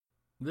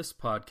This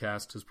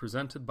podcast is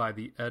presented by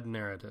the Ed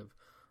Narrative,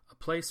 a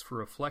place for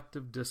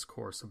reflective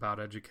discourse about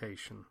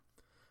education.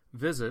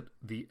 Visit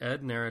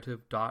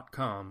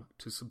theednarrative.com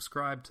to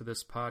subscribe to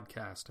this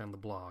podcast and the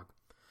blog.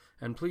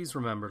 And please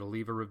remember to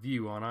leave a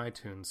review on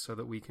iTunes so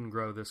that we can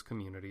grow this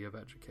community of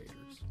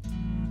educators.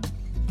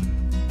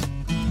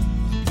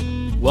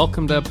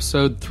 Welcome to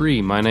episode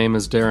 3. My name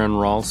is Darren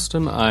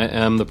Ralston. I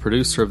am the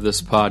producer of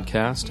this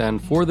podcast,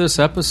 and for this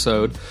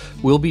episode,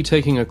 we'll be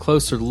taking a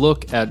closer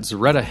look at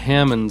Zaretta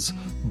Hammond's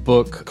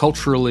book,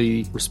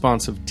 Culturally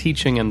Responsive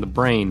Teaching and the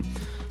Brain.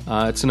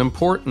 It's an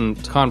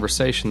important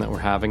conversation that we're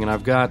having, and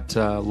I've got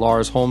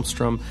Lars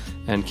Holmstrom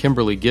and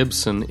Kimberly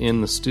Gibson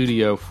in the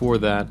studio for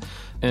that.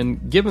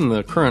 And given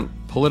the current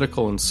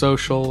political and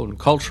social and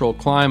cultural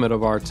climate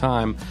of our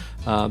time,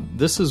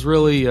 this is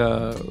really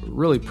a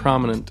really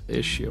prominent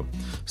issue.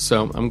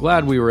 So I'm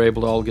glad we were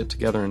able to all get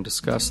together and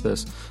discuss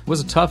this. It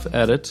was a tough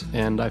edit,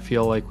 and I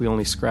feel like we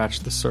only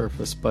scratched the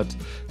surface, but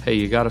hey,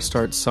 you got to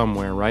start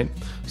somewhere, right?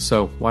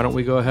 So why don't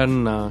we go ahead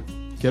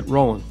and get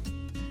rolling?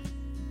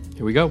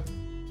 Here we go.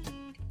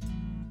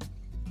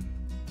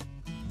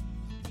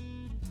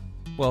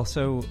 Well,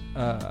 so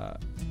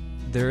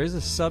there is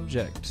a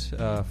subject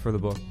for the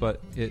book,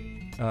 but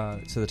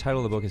so the title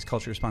of the book is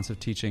Culturally Responsive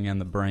Teaching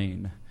and the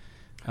Brain.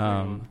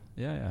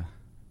 Yeah.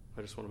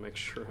 I just want to make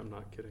sure I'm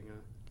not getting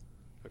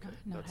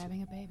not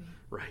having a baby.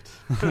 Right.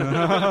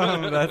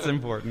 That's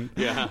important.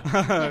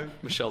 Yeah.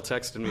 Michelle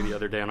texted me the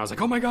other day, and I was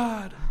like, "Oh my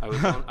God!"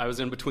 I was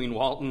in between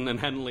Walton and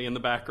Henley in the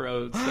back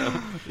road.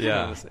 So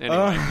yeah.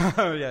 Anyway.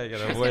 Yeah, you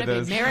gotta avoid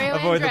those.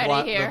 Avoid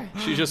the here.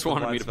 She just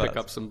wanted me to pick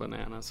up some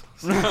bananas.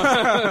 So.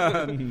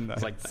 I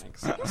was like,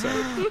 "Thanks."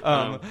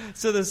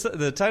 So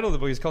the title of the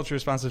book is Culturally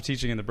Responsive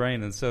Teaching and the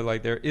Brain, and so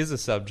there is a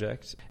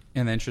subject.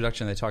 In the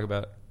introduction, they talk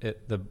about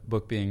the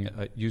book being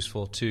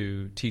useful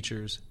to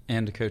teachers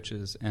and to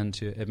coaches and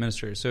to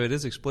administrators. So it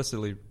is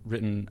explicitly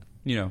written,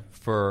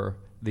 for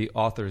the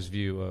author's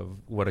view of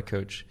what a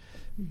coach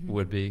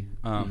would be.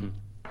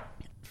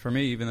 For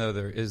me, even though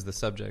there is the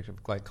subject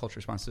of culture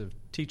responsive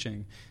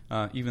teaching,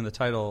 even the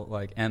title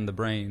 "and the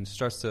brain"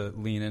 starts to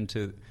lean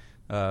into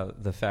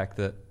the fact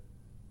that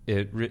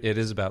it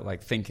is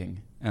about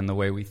thinking and the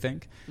way we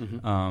think.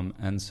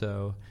 And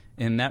so,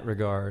 in that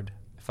regard,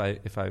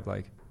 if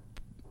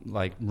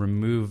I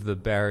remove the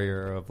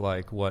barrier of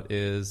what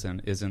is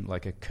and isn't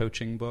a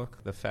coaching book,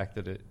 the fact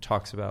that it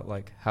talks about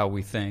how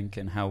we think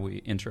and how we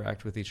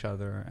interact with each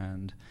other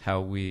and how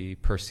we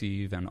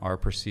perceive and are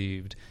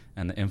perceived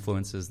and the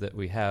influences that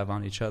we have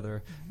on each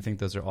other, I think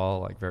those are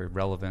all very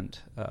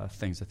relevant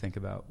things to think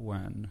about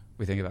when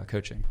we think about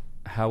coaching.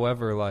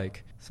 However,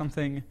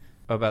 something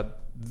about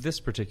this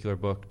particular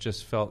book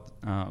just felt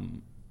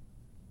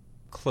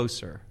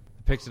closer.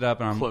 Picked it up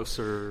and I'm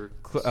closer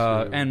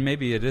and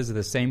maybe it is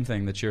the same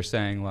thing that you're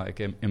saying,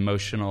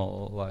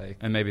 emotional,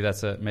 and maybe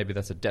that's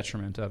a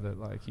detriment of it,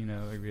 you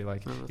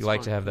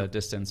like to have that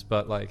distance,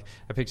 but I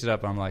picked it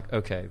up and I'm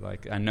okay,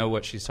 I know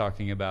what she's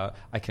talking about.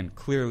 I can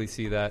clearly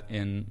see that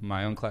in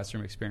my own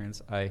classroom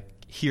experience. I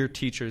hear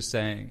teachers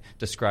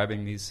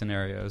describing these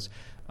scenarios,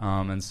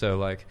 and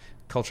so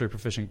culturally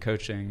proficient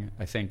coaching,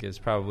 I think, is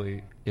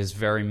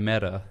very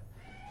meta,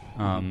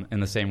 in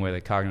the same way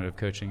that cognitive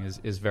coaching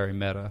is very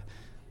meta.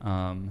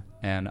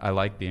 And I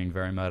like being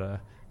very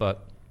meta,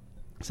 but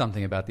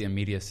something about the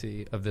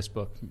immediacy of this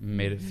book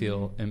made it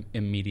feel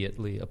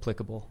immediately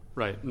applicable.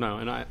 Right. No,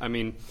 and I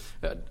mean,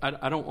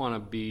 I don't want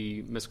to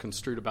be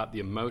misconstrued about the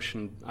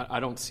emotion. I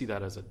don't see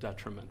that as a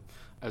detriment.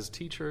 As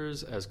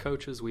teachers, as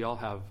coaches, we all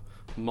have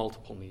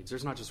multiple needs.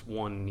 There's not just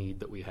one need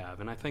that we have,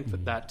 and I think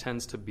that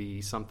tends to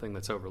be something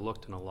that's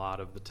overlooked in a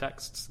lot of the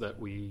texts that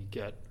we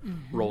get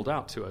rolled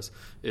out to us.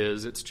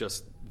 It's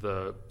just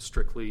the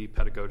strictly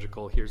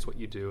pedagogical, here's what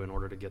you do in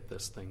order to get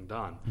this thing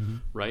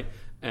done, right?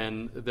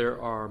 And there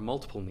are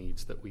multiple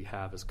needs that we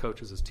have as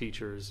coaches, as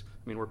teachers.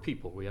 I mean, we're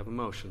people. We have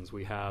emotions.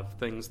 We have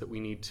things that we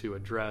need to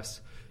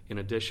address in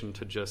addition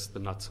to just the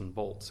nuts and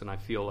bolts. And I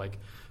feel like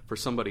for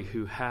somebody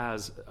who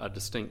has a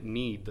distinct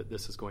need that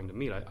this is going to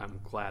meet, I'm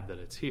glad that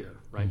it's here,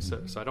 right?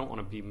 So I don't want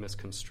to be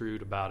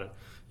misconstrued about it,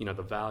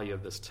 the value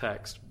of this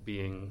text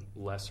being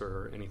lesser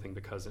or anything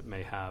because it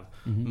may have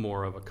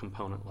more of a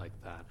component like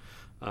that.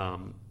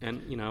 And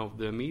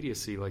the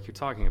immediacy, like you're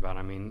talking about,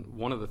 I mean,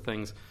 one of the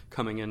things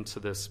coming into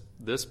this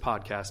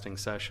podcasting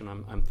session,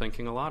 I'm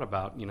thinking a lot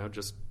about,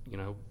 just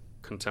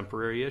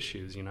contemporary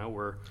issues.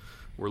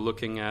 We're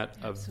looking at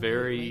a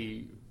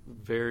very,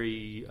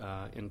 very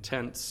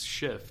intense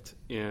shift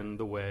in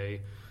the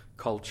way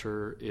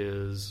culture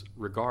is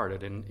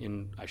regarded.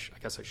 And I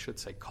guess I should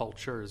say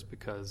cultures,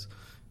 because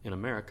in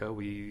America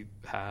we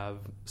have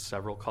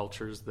several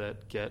cultures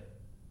that get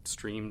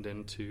streamed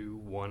into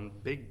one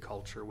big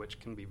culture,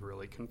 which can be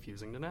really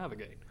confusing to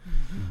navigate,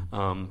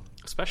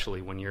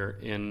 especially when you're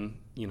in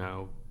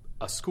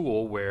a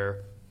school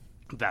where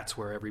that's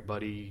where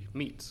everybody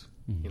meets.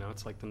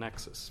 It's like the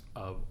nexus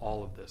of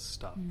all of this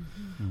stuff.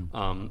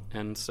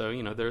 And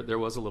so there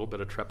was a little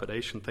bit of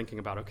trepidation thinking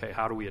about, okay,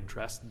 how do we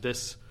address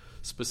this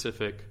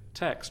specific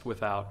text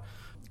without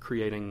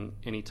creating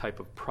any type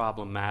of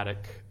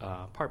problematic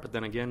part. But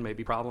then again,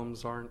 maybe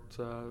problems aren't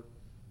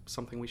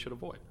something we should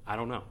avoid. I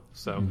don't know.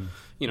 So,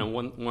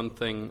 one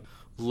thing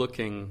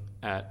looking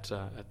at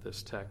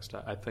this text,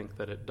 I think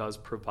that it does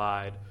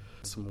provide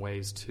some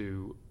ways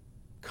to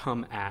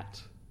come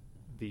at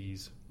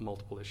these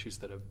multiple issues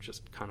that have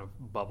just kind of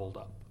bubbled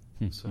up.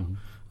 So,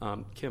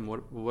 Kim,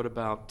 what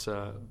about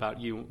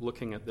you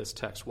looking at this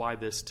text? Why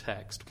this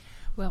text?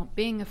 Well,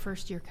 being a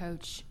first-year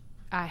coach,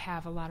 I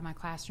have a lot of my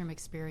classroom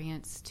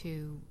experience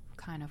to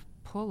kind of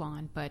pull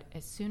on, but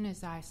as soon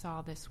as I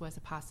saw this was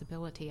a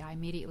possibility, I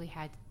immediately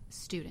had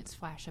students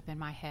flash up in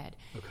my head.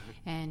 Okay.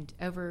 And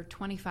over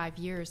 25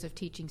 years of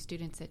teaching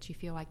students, that you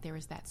feel like there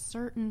was that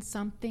certain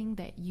something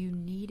that you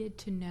needed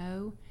to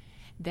know,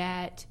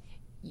 that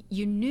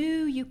you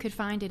knew you could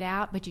find it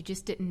out, but you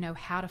just didn't know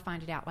how to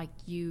find it out, like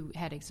you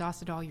had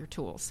exhausted all your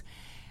tools.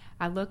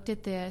 I looked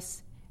at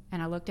this,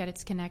 and I looked at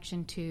its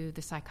connection to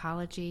the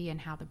psychology and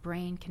how the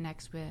brain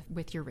connects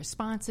with your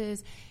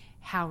responses,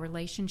 how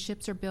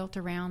relationships are built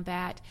around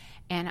that.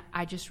 And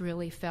I just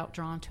really felt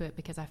drawn to it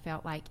because I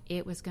felt like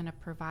it was going to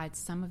provide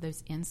some of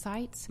those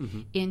insights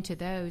into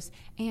those.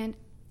 And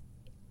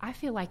I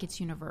feel like it's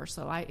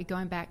universal.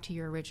 Going back to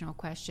your original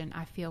question,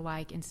 I feel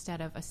like instead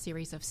of a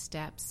series of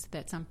steps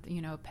that some,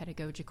 a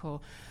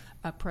pedagogical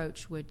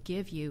approach would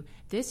give you,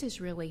 this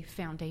is really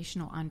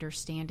foundational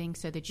understanding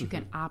so that you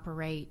can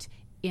operate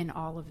in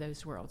all of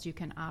those worlds. You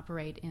can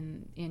operate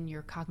in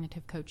your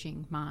cognitive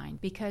coaching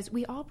mind, because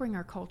we all bring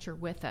our culture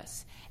with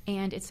us,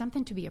 and it's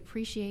something to be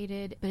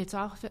appreciated, but it's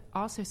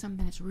also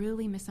something that's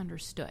really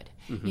misunderstood.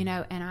 And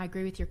I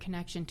agree with your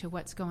connection to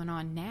what's going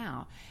on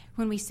now.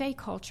 When we say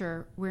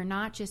culture, we're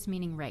not just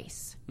meaning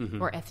race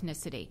or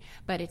ethnicity,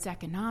 but it's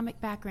economic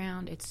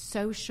background, it's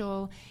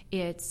social,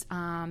 it's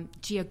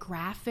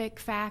geographic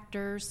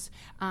factors,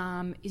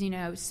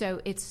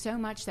 so it's so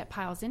much that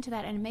piles into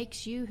that, and it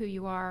makes you who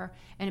you are,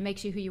 and it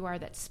makes you who you are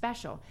that's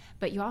special.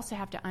 But you also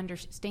have to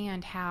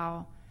understand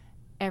how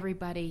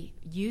everybody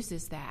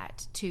uses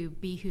that to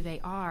be who they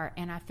are,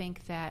 and I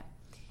think that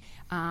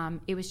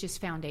it was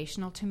just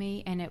foundational to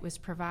me, and it was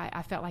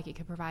I felt like it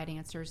could provide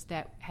answers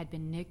that had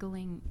been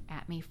niggling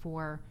at me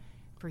for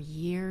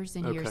years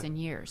and years and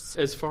years.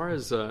 As far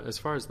as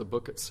the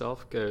book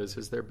itself goes,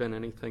 has there been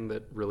anything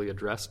that really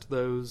addressed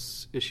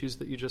those issues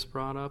that you just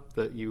brought up,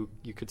 that you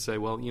could say,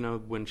 well,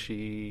 when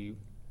she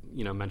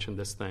mentioned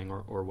this thing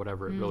or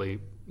whatever, it really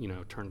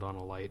turned on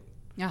a light?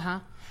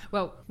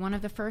 Well, one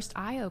of the first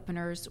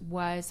eye-openers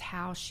was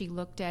how she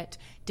looked at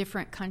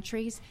different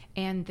countries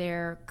and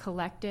their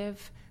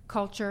collective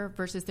culture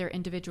versus their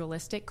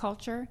individualistic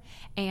culture,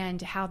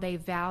 and how they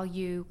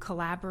value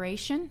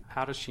collaboration.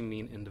 How does she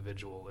mean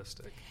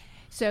individualistic?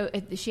 So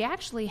she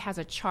actually has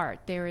a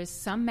chart. There is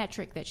some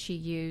metric that she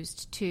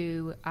used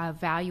to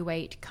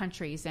evaluate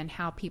countries and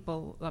how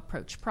people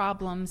approach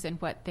problems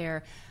and what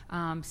their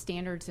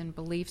standards and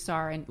beliefs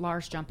are. And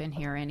Lars, jump in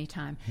here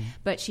anytime.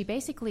 But she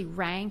basically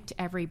ranked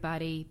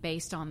everybody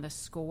based on the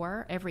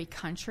score, every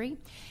country.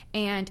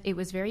 And it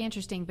was very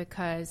interesting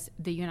because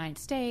the United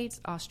States,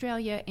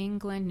 Australia,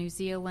 England, New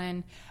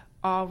Zealand,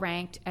 all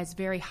ranked as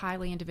very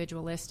highly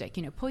individualistic.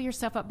 Pull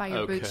yourself up by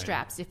your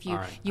bootstraps. If you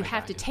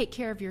have to take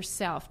care of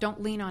yourself,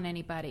 don't lean on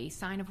anybody,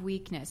 sign of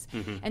weakness.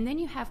 And then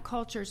you have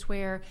cultures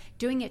where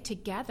doing it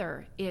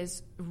together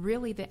is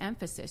really the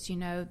emphasis.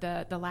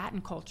 The Latin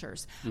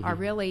cultures are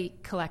really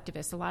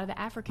collectivist. A lot of the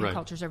African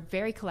cultures are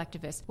very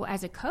collectivist. Well,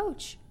 as a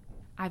coach,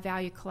 I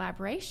value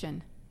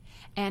collaboration,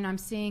 and I'm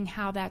seeing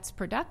how that's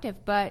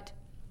productive, but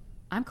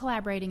I'm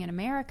collaborating in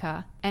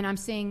America, and I'm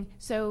seeing,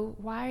 so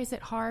why is it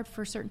hard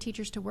for certain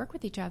teachers to work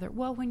with each other?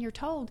 Well, when you're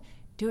told,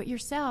 do it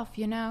yourself,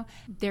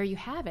 there you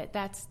have it.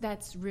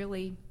 That's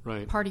really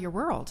part of your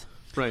world.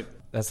 Right.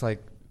 That's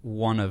like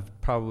one of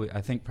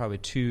probably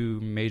two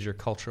major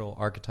cultural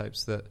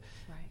archetypes that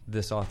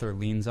this author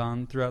leans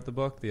on throughout the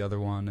book. The other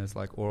one is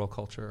like oral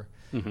culture.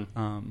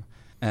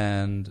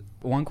 And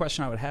one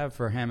question I would have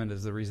for Hammond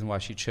is the reason why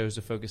she chose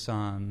to focus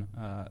on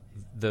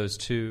those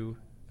two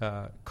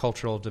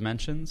cultural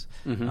dimensions,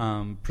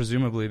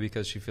 presumably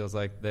because she feels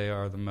like they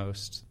are the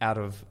most out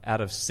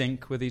of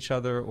sync with each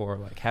other, or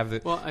like have the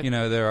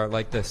there are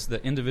like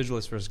the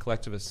individualist versus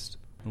collectivist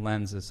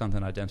lens is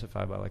something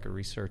identified by like a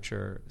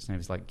researcher. His name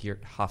is like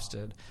Geert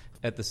Hofstede.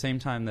 At the same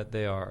time that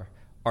they are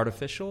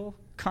artificial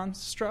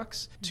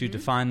constructs, to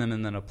define them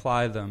and then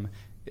apply them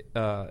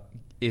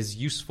is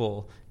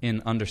useful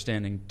in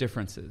understanding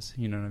differences.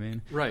 You know what I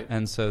mean? Right.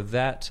 And so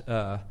that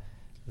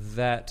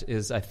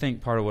is, I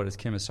think, part of what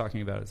Kim is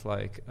talking about. It's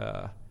like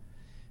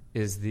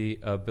is the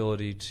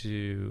ability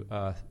to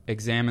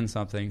examine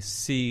something,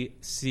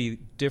 see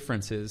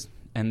differences,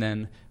 and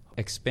then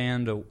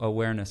expand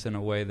awareness in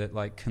a way that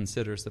like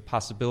considers the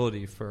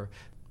possibility for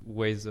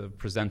ways of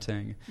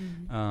presenting.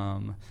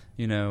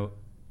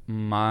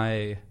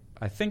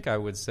 I think I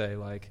would say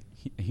like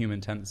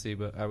human tendency,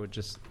 but I would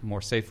just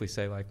more safely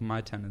say like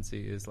my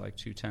tendency is like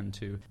to tend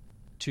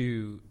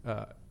to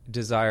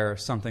desire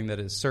something that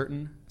is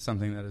certain,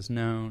 something that is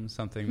known,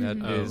 something that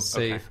is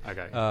safe,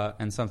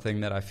 and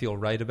something that I feel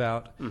right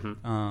about.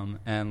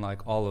 And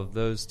like all of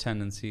those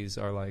tendencies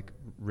are like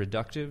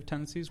reductive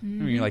tendencies. I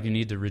mean, like you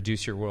need to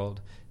reduce your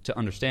world to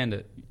understand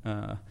it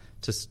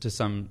to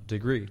some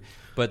degree.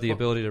 But the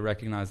ability to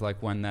recognize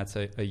like when that's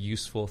a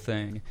useful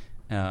thing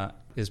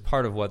is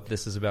part of what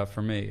this is about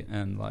for me.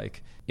 And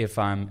like if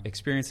I'm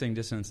experiencing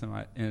dissonance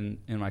in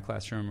my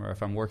classroom, or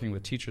if I'm working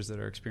with teachers that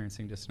are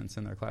experiencing dissonance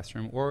in their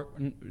classroom, or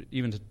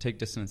even to take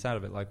dissonance out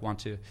of it, like want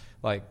to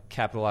like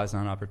capitalize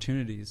on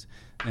opportunities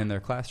in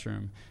their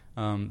classroom,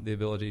 the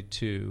ability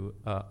to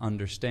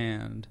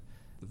understand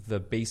the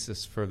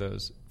basis for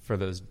those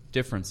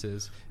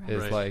differences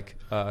is like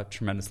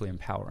tremendously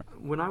empowering.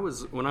 When I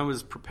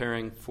was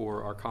preparing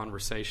for our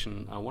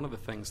conversation, one of the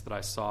things that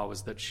I saw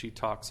was that she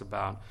talks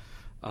about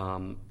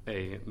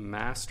a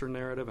master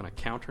narrative and a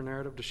counter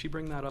narrative. Does she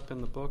bring that up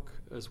in the book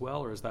as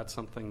well, or is that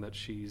something that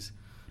she's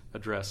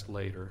addressed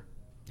later?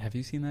 Have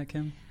you seen that,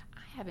 Kim? I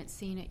haven't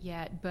seen it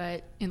yet,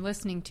 but in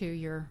listening to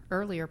your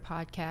earlier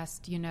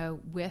podcast,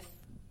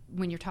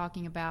 when you're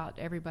talking about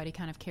everybody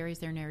kind of carries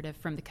their narrative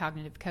from the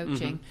cognitive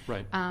coaching,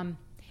 right.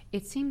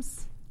 It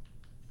seems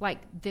like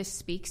this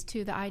speaks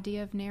to the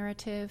idea of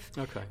narrative.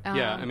 Okay.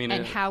 Yeah, I mean,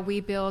 and how we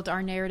build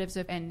our narratives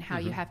and how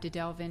you have to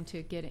delve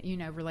into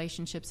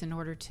relationships in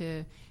order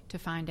to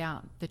find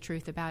out the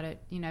truth about it.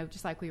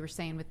 Just like we were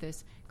saying with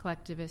this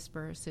collectivist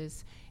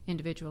versus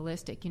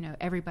individualistic.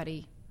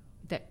 Everybody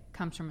that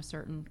comes from a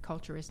certain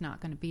culture is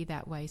not going to be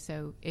that way.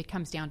 So it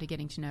comes down to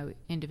getting to know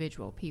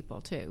individual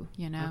people too.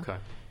 Okay.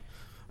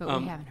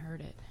 But we haven't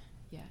heard it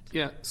yet.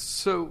 Yeah.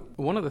 So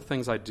one of the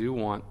things I do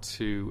want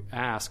to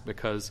ask,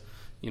 because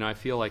I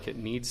feel like it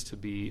needs to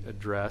be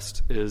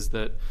addressed, is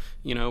that,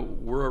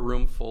 we're a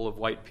room full of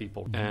white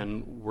people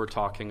and we're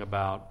talking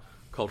about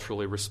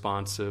culturally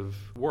responsive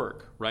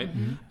work, right?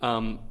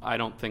 I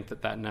don't think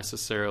that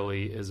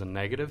necessarily is a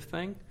negative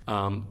thing,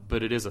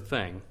 but it is a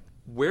thing.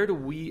 Where do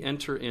we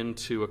enter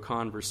into a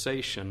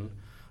conversation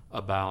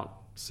about,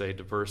 say,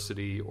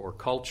 diversity or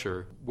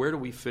culture? Where do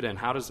we fit in?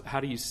 How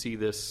do you see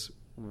this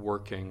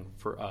working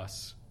for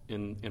us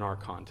in our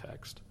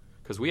context?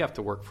 Because we have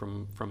to work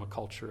from a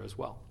culture as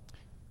well.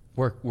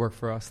 Work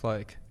for us,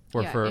 like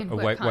work for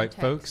white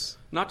folks?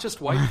 Not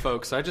just white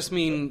folks. I just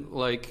mean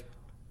like,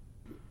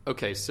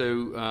 okay,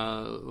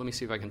 so let me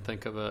see if I can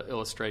think of an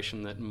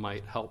illustration that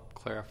might help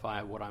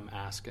clarify what I'm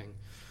asking.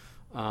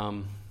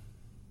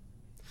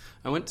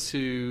 I went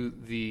to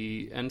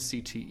the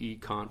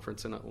NCTE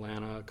conference in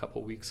Atlanta a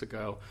couple weeks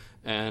ago,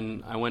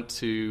 and I went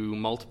to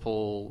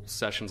multiple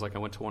sessions. Like I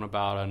went to one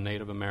about a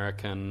Native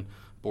American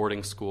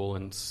boarding school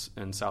in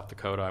South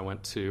Dakota. I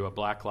went to a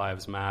Black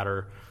Lives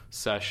Matter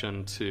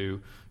session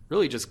to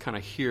really just kind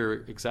of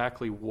hear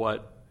exactly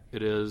what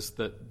it is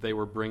that they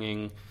were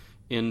bringing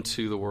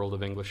into the world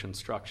of English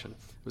instruction. It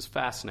was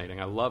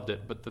fascinating. I loved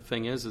it. But the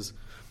thing is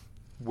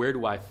where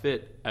do I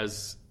fit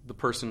as the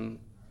person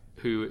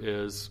who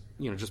is,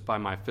 just by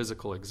my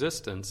physical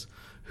existence,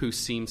 who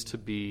seems to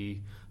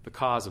be the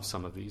cause of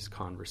some of these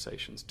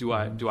conversations? Do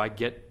I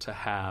get to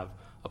have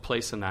a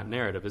place in that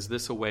narrative? Is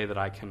this a way that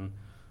I can,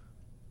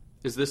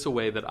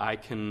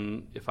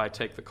 if I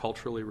take the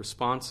culturally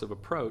responsive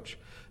approach,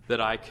 that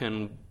I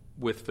can,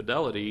 with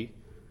fidelity,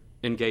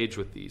 engage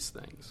with these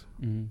things?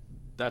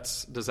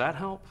 Does that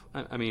help?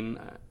 I mean...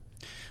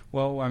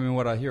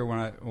 what I hear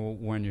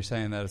when you're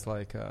saying that is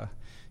like,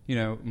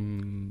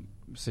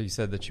 so you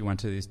said that you went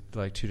to these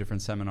like two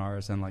different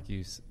seminars, and like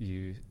you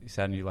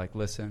sat and you like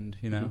listened,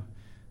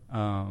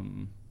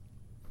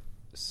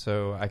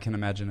 so I can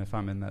imagine if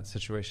I'm in that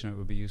situation, it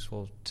would be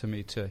useful to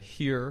me to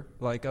hear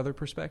like other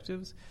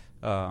perspectives,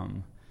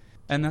 and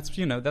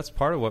that's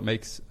part of what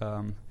makes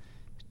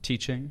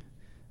teaching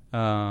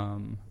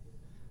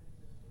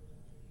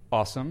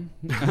awesome,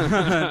 is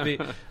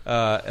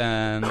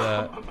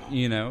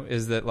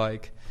that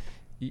like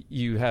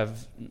you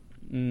have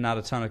not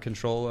a ton of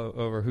control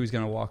over who's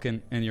going to walk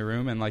in your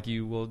room, and like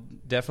you will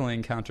definitely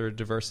encounter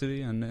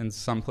diversity, and in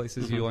some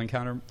places you'll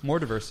encounter more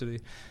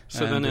diversity.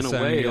 So then, in a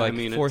way, like, I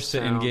mean, forced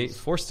to engage.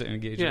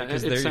 Yeah,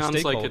 it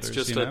sounds like it's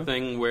just a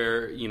thing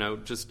where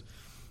just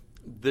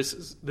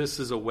this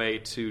is a way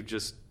to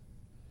just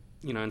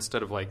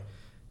instead of like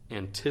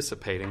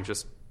anticipating,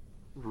 just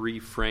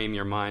reframe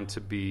your mind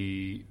to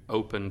be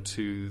open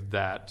to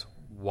that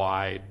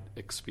wider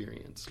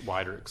experience.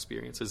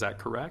 Is that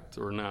correct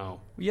or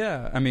no?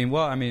 Yeah, if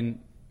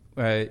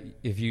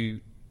you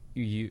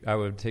I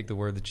would take the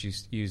word that you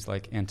use,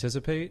 like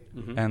anticipate,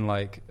 and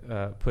like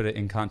put it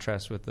in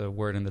contrast with the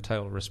word in the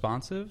title,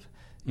 responsive.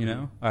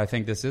 I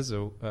think this is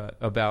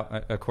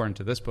about, according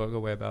to this book, a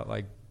way about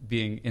like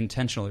being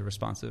intentionally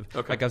responsive.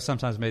 Okay. Like I've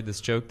sometimes made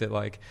this joke that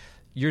like,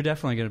 you're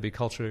definitely going to be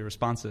culturally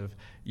responsive.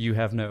 You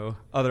have no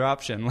other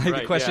option. Like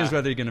the question is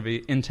whether you're going to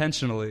be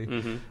intentionally,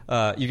 you're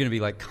going to be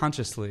like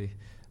consciously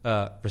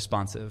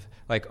responsive.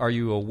 Like, are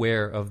you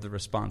aware of the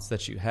response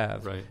that you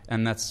have? Right.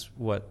 And that's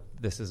what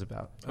this is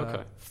about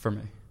for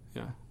me.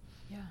 Yeah.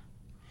 Yeah.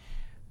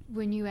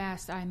 When you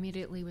asked, I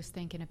immediately was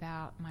thinking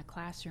about my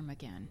classroom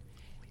again.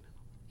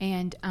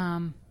 And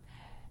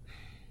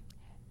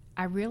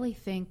I really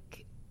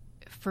think,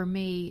 for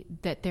me,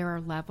 that there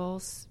are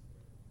levels.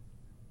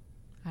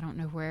 I don't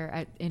know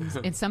where.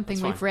 In something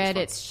we've read,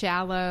 it's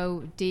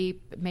shallow,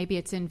 deep. Maybe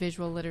it's in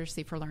visual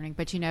literacy for learning.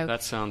 But,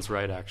 that sounds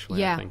right, actually.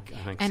 Yeah. I think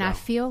and so. I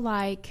feel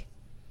like,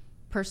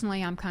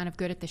 personally, I'm kind of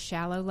good at the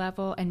shallow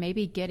level and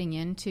maybe getting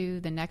into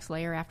the next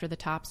layer after the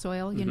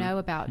topsoil,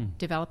 about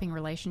developing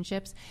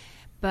relationships.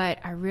 But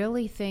I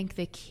really think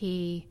the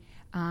key,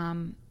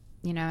 and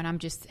I'm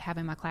just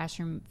having my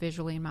classroom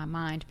visually in my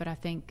mind, but I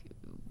think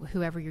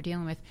whoever you're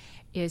dealing with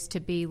is to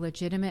be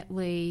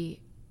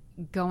legitimately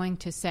going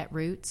to set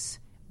roots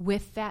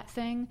with that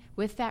thing,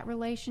 with that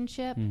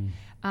relationship.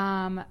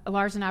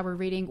 Lars and I were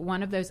reading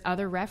one of those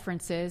other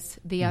references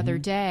the other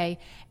day,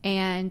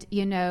 and,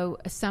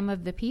 some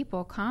of the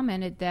people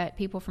commented that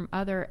people from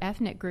other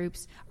ethnic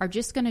groups are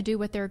just going to do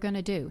what they're going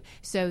to do.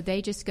 So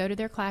they just go to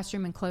their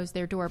classroom and close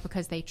their door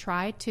because they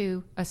try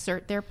to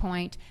assert their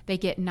point. They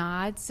get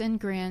nods and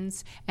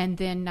grins, and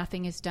then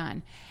nothing is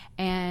done.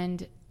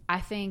 And I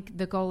think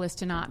the goal is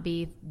to not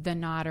be the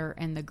nodder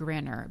and the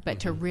grinner, but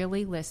to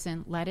really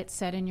listen, let it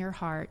set in your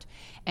heart.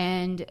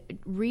 And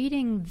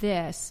reading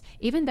this,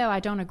 even though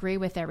I don't agree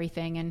with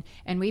everything,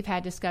 and we've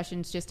had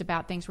discussions just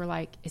about things we're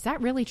like, is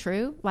that really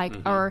true? Like,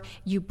 or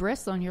you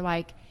bristle and you're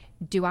like,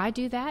 do I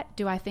do that?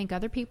 Do I think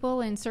other people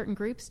in certain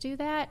groups do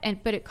that?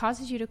 But it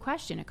causes you to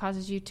question. It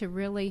causes you to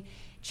really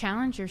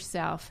challenge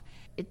yourself,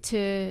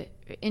 to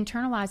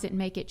internalize it and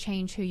make it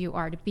change who you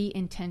are, to be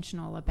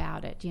intentional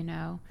about it,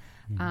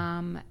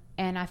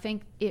 And I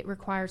think it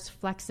requires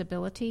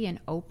flexibility and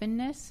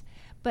openness,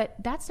 but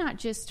that's not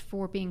just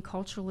for being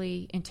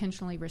culturally,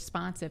 intentionally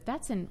responsive.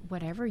 That's in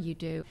whatever you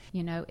do.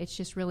 It's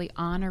just really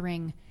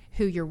honoring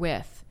who you're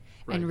with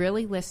and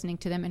really listening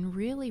to them and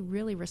really,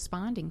 really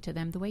responding to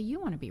them the way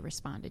you want to be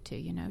responded to,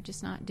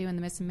 just not doing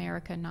the Miss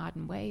America nod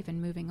and wave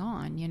and moving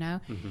on,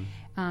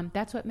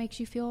 That's what makes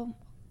you feel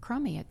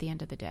crummy at the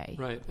end of the day.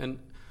 Right. And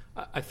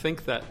I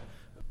think that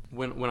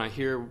when I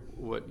hear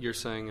what you're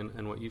saying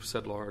and what you've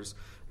said, Lars,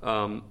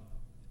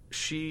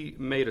 she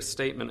made a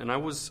statement, and I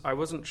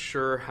wasn't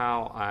sure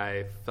how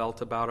I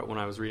felt about it when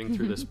I was reading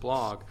through this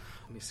blog.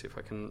 Let me see if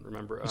I can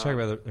remember. You're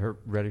talking about her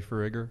Ready for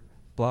Rigor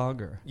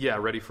blog? Yeah,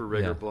 Ready for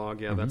Rigor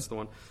blog. Yeah, that's the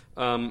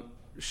one.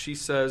 She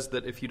says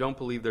that if you don't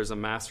believe there's a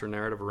master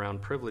narrative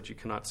around privilege, you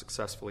cannot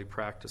successfully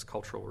practice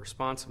cultural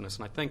responsiveness.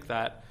 And I think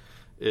that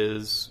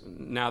is,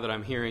 now that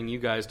I'm hearing you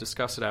guys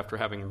discuss it after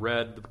having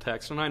read the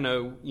text, and I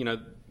know,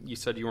 you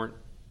said you weren't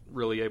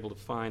really able to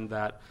find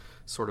that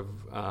sort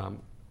of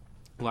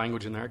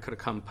language in there. It could have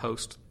come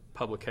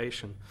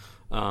post-publication.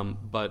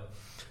 But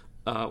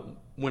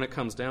when it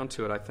comes down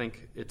to it, I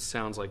think it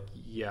sounds like,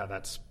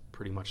 that's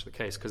pretty much the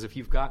case. Because if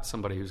you've got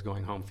somebody who's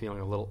going home feeling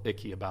a little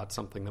icky about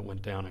something that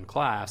went down in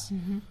class,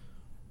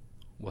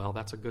 well,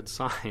 that's a good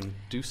sign.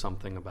 Do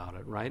something about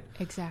it, right?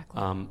 Exactly.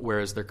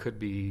 Whereas there could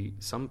be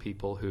some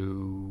people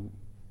who,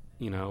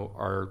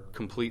 are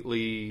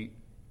completely,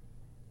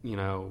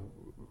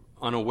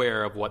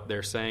 unaware of what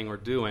they're saying or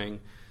doing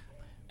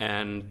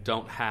and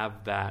don't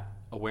have that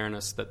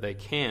awareness that they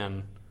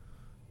can,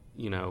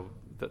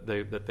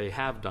 that they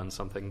have done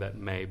something that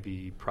may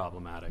be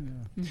problematic.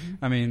 Yeah.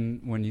 I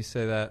mean, when you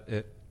say that,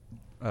 it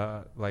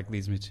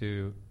leads me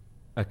to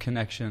a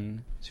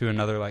connection to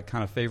another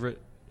kind of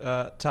favorite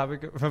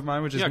topic of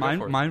mine, which is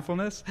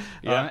mindfulness.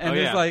 Yeah.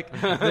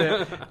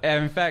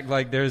 And in fact,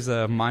 there's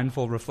a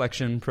mindful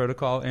reflection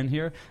protocol in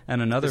here,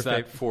 and another is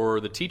that for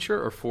the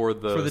teacher or for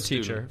the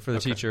teacher? For the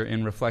teacher,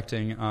 in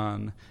reflecting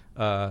on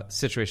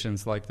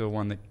situations like the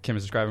one that Kim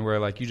is describing, where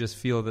you just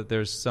feel that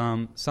there's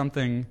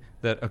something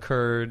that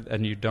occurred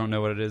and you don't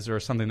know what it is, or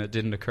something that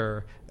didn't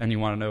occur and you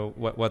want to know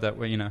what that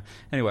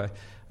anyway.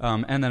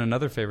 And then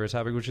another favorite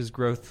topic, which is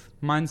growth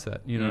mindset.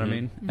 You know what I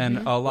mean? And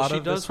a lot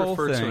of this whole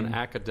thing, she does refer to an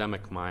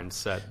academic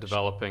mindset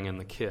developing in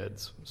the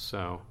kids.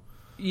 So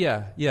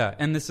yeah,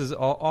 and this is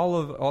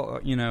all.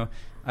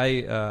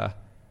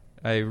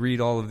 I read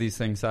all of these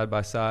things side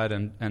by side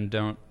and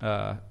don't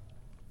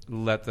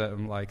let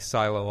them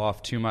silo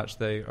off too much.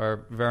 They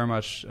are very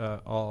much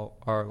all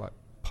are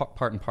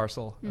part and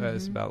parcel.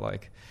 It's about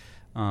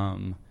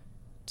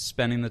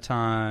spending the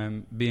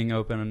time, being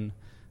open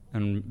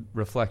and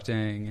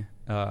reflecting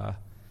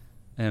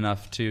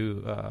enough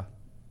to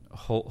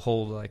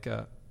hold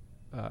a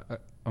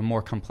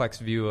more complex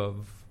view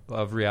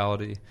of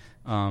reality,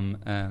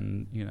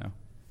 and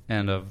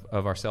of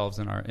ourselves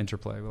and our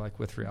interplay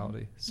with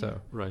reality.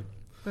 So right,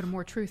 but a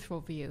more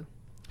truthful view.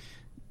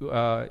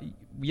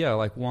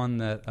 One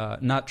that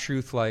not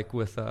truth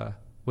with a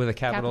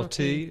capital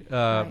T,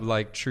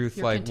 right. Truth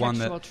your one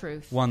that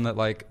truth. One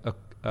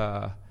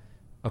that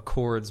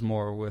accords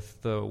more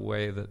with the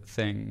way that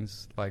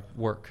things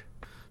work.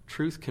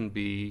 Truth can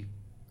be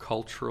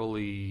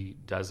culturally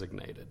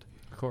designated,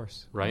 of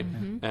course, right?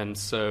 And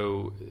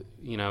so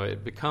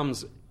it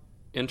becomes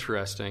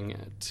interesting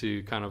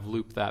to kind of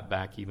loop that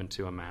back even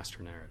to a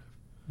master narrative,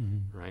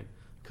 right?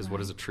 Because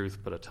what is a truth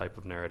but a type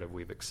of narrative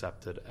we've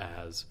accepted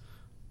as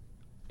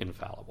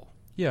infallible?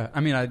 Yeah, I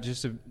mean, I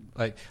just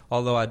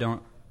although I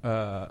don't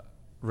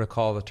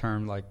recall the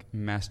term like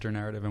master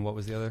narrative, and what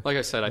was the other? Like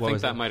I said, I think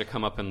that might have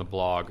come up in the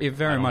blog. It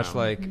very much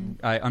like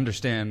I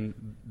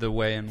understand the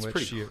way in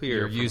which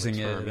you're using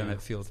it, and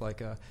it feels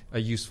like a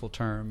useful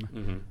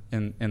term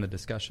in the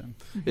discussion.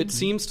 It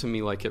seems to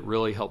me like it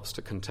really helps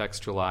to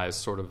contextualize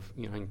sort of,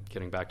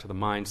 getting back to the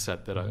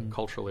mindset that a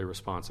culturally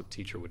responsive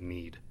teacher would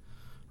need,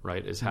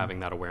 right, is having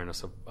that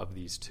awareness of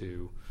these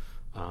two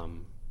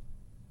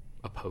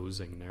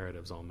opposing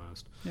narratives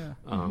almost. Yeah.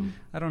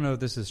 I don't know if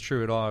this is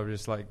true at all. I would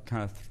just like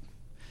kind of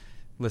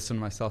listen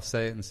to myself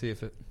say it and see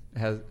if it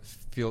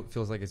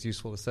feels like it's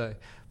useful to say.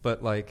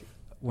 But like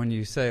when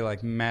you say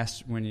like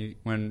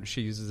when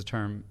she uses the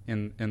term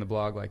in the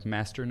blog like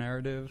master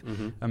narrative,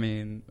 I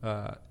mean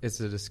it's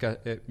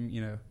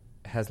it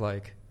has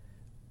like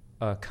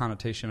a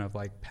connotation of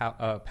like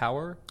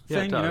power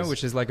thing,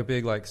 which is like a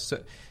big like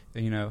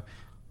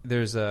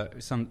there's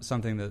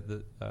something that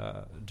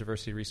the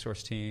diversity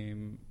resource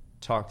team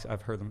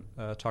I've heard them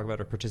talk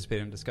about or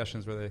participate in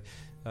discussions where they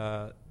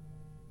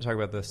talk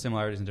about the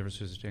similarities and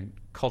differences between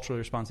culturally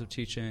responsive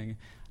teaching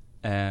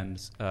and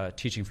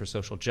teaching for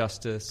social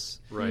justice,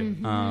 right?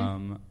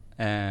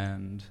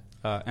 And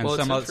well,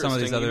 some of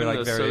these other like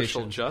the variations.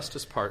 Social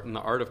justice part in the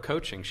art of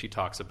coaching, she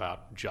talks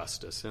about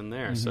justice in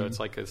there. So it's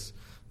like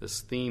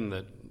this theme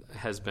that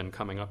has been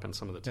coming up in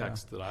some of the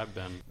texts that I've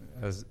been.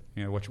 As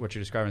what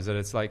you're describing is that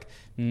it's like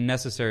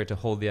necessary to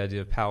hold the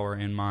idea of power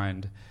in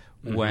mind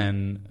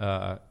when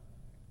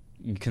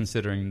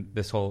considering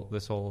this whole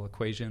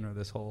equation or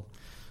this whole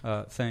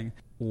thing.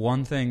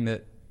 One thing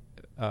that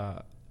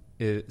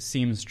it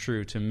seems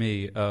true to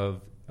me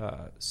of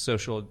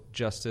social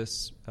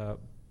justice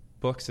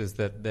books is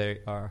that they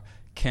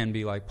can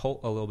be like a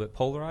little bit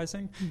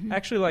polarizing.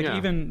 Actually, like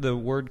even the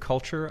word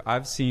culture,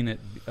 I've seen it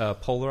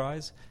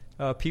polarize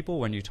people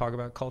when you talk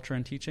about culture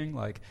and teaching.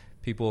 Like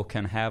people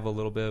can have a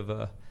little bit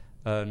of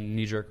a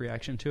knee-jerk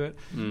reaction to it.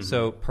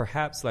 So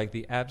perhaps like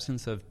the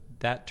absence of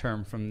that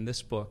term from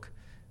this book.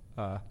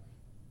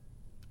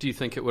 Do you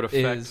think it would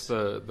affect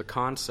the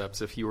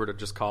concepts if you were to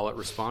just call it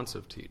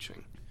responsive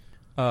teaching?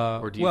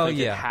 Or do you think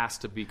it has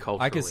to be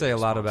culturally I could say responsive?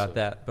 a lot about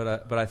that,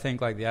 but I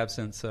think like the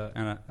absence,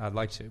 and I'd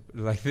like to,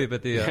 like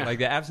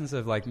the absence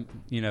of like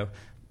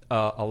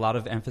a lot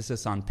of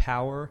emphasis on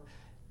power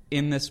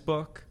in this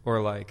book,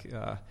 or like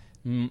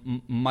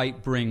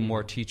might bring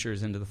more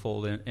teachers into the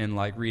fold in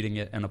like reading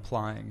it and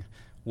applying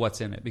what's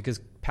in it, because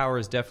power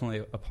is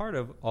definitely a part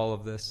of all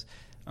of this.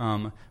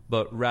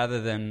 But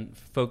rather than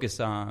focus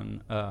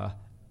on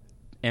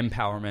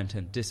empowerment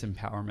and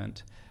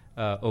disempowerment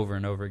over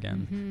and over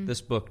again,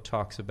 this book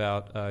talks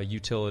about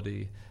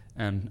utility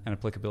and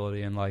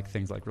applicability and like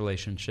things like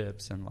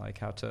relationships and like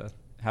how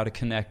to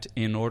connect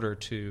in order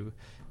to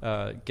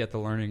get the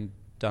learning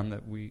done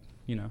that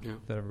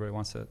that everybody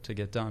wants to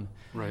get done.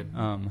 Right.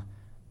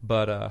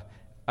 But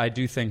I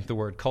do think the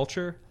word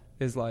culture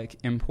is like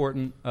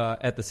important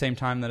at the same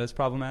time that it's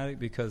problematic,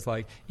 because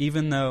like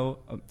even though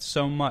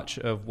so much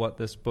of what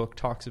this book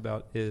talks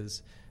about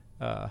is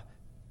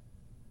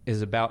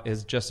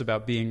just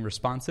about being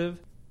responsive,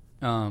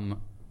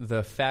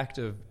 the fact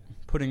of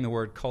putting the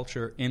word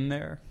culture in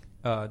there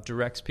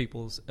directs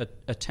people's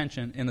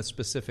attention in a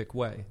specific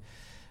way.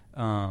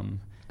 And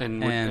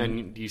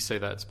do you say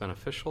that's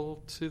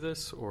beneficial to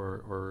this,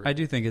 or I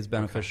do think it's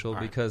beneficial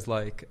because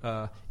like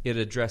it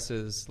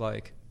addresses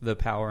like the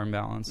power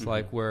imbalance,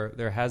 like where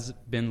there has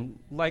been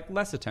like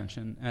less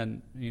attention,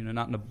 and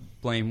not in a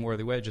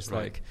blameworthy way, just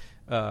like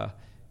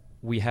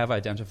we have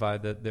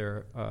identified that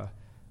there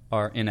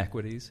are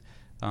inequities,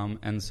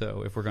 and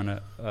so if we're going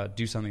to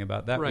do something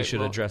about that, we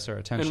should address our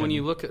attention. And when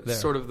you look at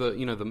sort of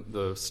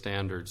the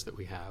standards that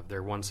we have,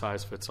 they're one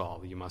size fits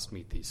all. You must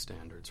meet these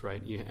standards,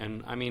 right?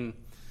 And I mean,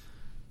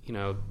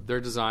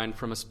 they're designed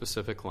from a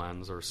specific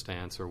lens or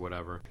stance or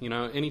whatever.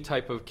 Any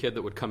type of kid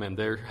that would come in,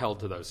 they're held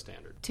to those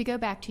standards. To go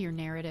back to your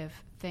narrative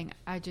thing,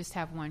 I just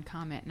have one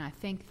comment, and I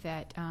think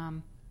that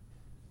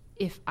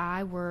if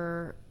I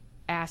were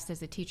asked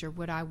as a teacher,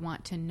 would I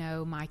want to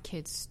know my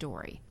kid's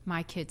story,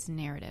 my kid's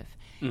narrative,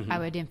 I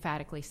would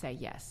emphatically say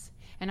yes.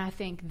 And I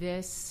think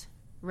this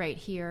right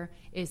here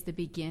is the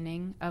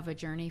beginning of a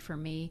journey for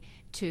me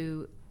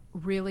to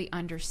really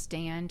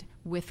understand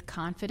with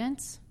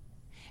confidence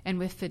and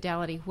with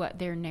fidelity what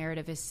their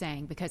narrative is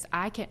saying, because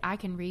I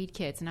can read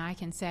kids and I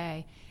can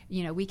say,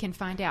 we can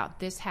find out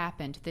this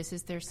happened, this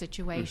is their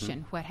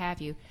situation, what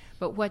have you,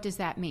 but what does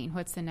that mean?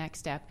 What's the next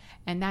step?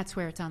 And that's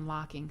where it's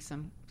unlocking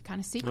some kind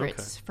of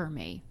secrets for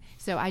me.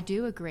 So I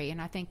do agree, and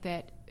I think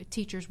that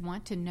teachers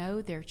want to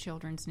know their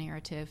children's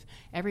narrative.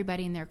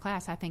 Everybody in their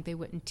class, I think they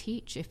wouldn't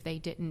teach if they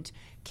didn't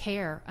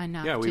care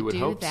enough to do that. Yeah, we would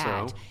hope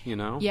so,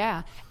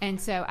 Yeah, and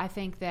so I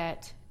think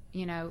that,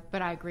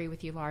 but I agree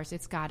with you, Lars.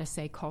 It's got to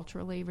say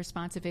culturally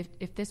responsive.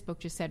 If this book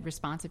just said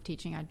responsive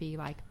teaching, I'd be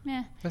like,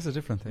 meh. That's a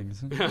different thing,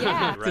 isn't it?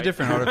 Yeah. It's a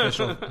different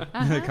artificial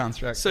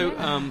construct. So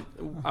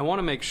I want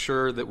to make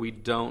sure that we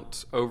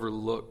don't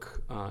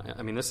overlook,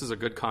 this is a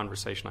good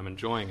conversation. I'm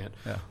enjoying it.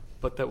 Yeah.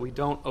 But that we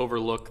don't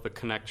overlook the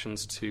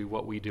connections to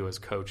what we do as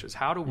coaches.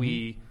 How do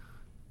we,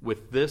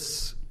 with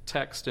this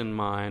text in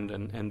mind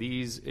and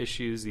these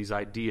issues, these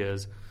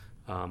ideas,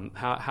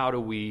 how do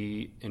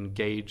we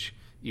engage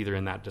either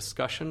in that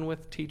discussion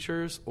with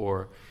teachers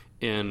or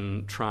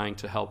in trying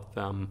to help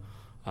them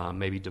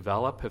maybe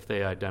develop if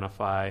they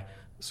identify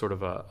sort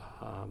of a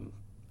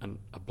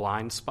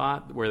blind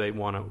spot where they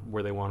want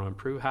to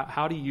improve?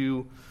 How do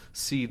you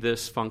see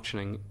this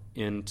functioning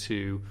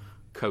into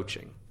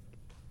coaching?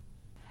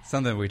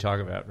 Something we talk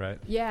about, right?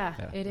 Yeah.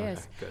 It is.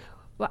 Okay, good.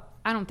 Well,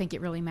 I don't think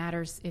it really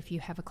matters if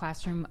you have a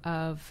classroom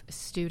of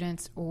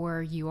students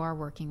or you are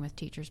working with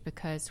teachers,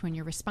 because when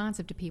you're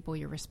responsive to people,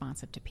 you're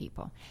responsive to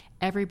people.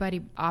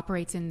 Everybody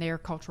operates in their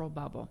cultural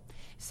bubble.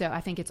 So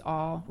I think it's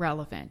all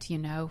relevant.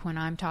 When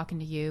I'm talking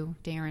to you,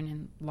 Darren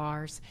and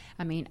Lars,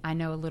 I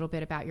know a little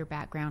bit about your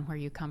background, where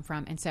you come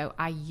from. And so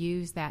I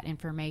use that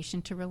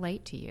information to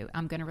relate to you.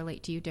 I'm going to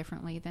relate to you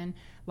differently than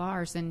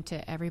Lars and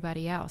to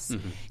everybody else.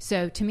 Mm-hmm.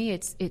 So to me,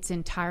 it's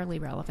entirely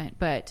relevant.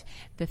 But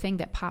the thing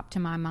that popped to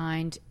my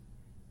mind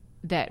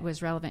that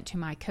was relevant to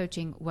my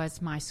coaching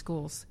was my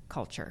school's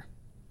culture.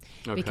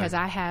 Okay. Because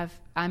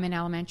I'm in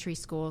elementary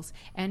schools,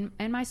 and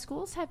my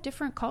schools have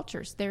different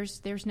cultures.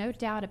 There's no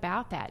doubt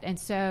about that. And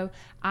so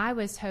I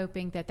was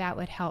hoping that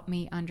would help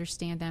me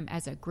understand them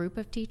as a group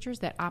of teachers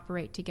that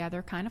operate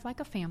together kind of like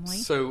a family.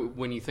 So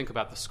when you think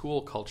about the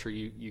school culture,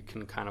 you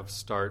can kind of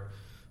start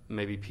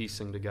maybe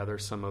piecing together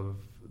some of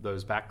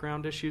those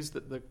background issues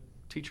that the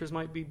teachers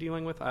might be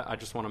dealing with. I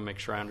just want to make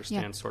sure I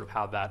understand sort of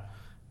how that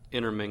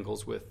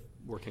intermingles with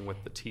working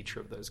with the teacher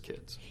of those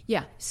kids.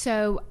 Yeah.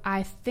 So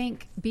I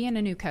think being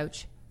a new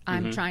coach,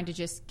 I'm trying to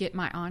just get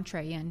my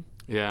entree in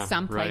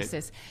some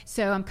places. Right.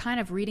 So I'm kind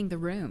of reading the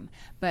room.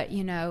 But,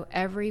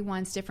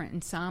 everyone's different.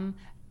 And some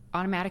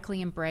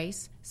automatically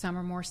embrace. Some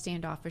are more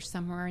standoffish.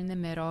 Some are in the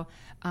middle.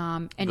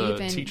 And the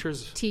even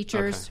teachers,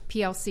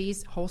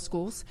 PLCs, whole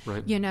schools.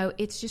 Right.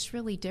 It's just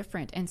really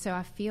different. And so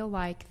I feel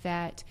like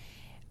that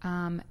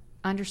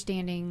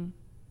understanding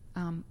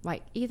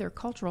like either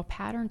cultural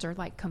patterns or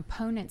like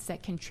components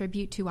that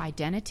contribute to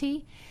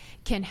identity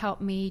can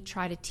help me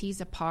try to tease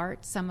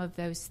apart some of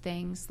those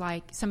things,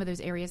 like some of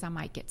those areas I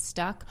might get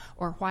stuck,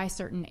 or why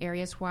certain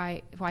areas,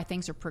 why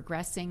things are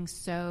progressing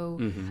so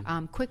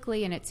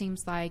quickly, and it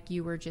seems like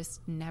you were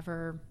just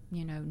never,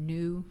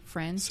 new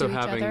friends to each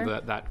other. So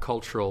having that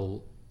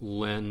cultural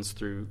lens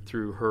through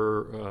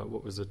her,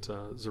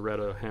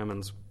 Zaretta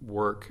Hammond's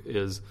work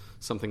is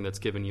something that's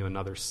given you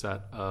another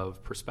set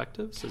of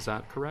perspectives. Is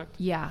that correct?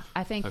 Yeah,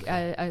 I think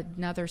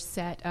another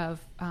set of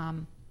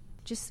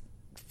just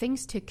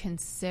things to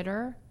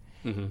consider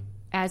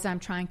as I'm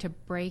trying to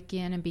break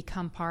in and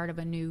become part of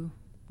a new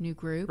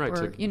group, right,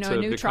 or a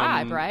new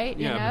tribe, right?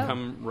 Yeah,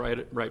 become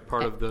right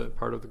part of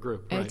the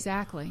group. Right?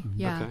 Exactly. Mm-hmm.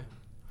 Yeah. Okay.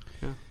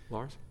 Yeah,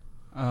 Lars.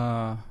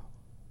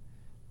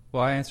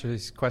 Well, I answer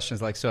these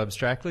questions so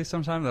abstractly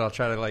sometimes that I'll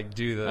try to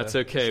do the. That's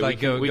okay. We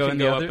can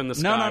go up in the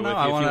sky. No.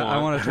 I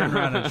want to turn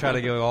around and try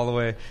to go all the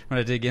way when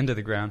I dig into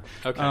the ground.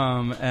 Okay.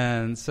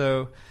 And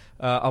so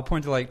I'll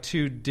point to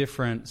two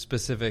different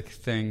specific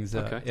things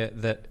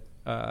that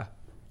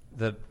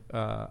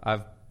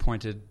I've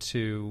pointed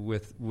to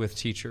with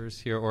teachers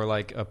here,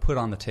 or put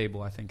on the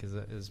table. I think is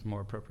a more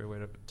appropriate way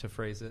to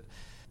phrase it.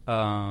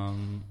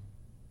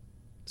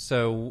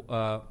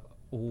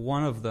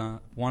 One of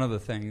the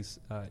things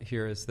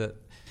here is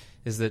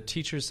that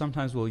teachers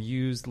sometimes will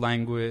use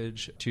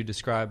language to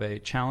describe a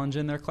challenge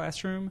in their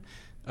classroom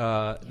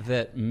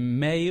that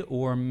may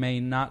or may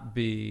not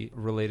be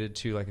related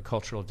to a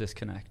cultural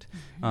disconnect,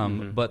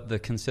 but the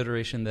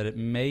consideration that it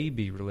may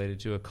be related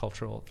to a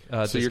cultural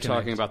disconnect. So you're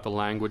talking about the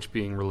language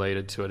being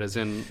related to it, as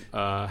in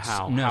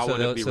how? No, how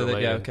would it be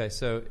related? Okay.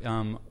 So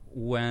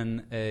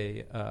when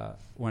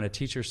a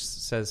teacher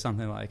says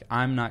something like,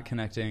 "I'm not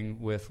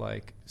connecting with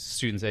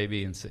students A,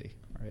 B, and C,"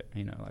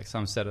 right?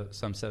 Some set of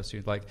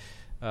students,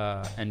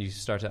 and you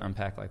start to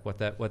unpack what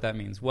that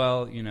means.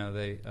 Well,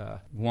 they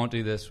won't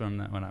do this when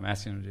I'm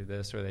asking them to do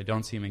this, or they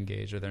don't seem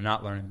engaged, or they're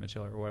not learning the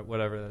material, or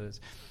whatever that is.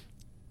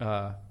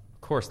 Of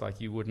course,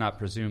 you would not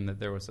presume that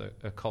there was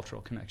a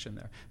cultural connection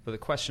there. But the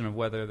question of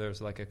whether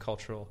there's a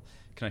cultural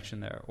connection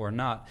there or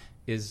not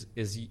is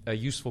a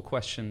useful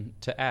question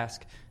to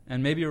ask,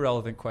 and maybe a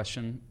relevant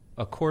question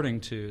according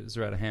to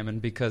Zaretta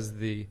Hammond, because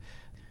the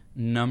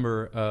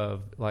number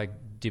of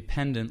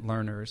dependent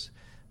learners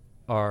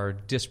are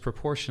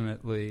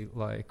disproportionately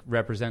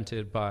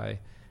represented by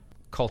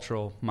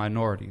cultural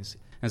minorities.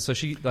 And so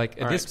she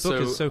this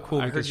book is so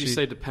cool. I heard you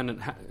say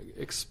dependent.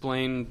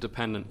 Explain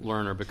dependent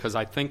learner, because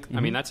I think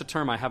that's a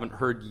term I haven't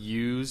heard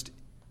used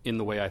in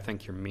the way I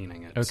think you're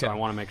meaning it. Okay. So I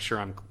want to make sure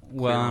I'm clear.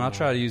 Well, and I'll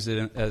try to use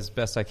it as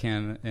best I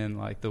can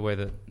in the way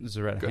that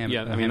Zaretta Hammond.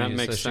 Yeah, that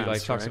makes sense.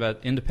 She talks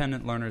about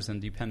independent learners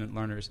and dependent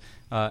learners,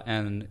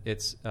 and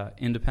it's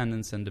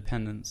independence and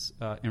dependence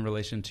in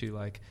relation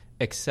to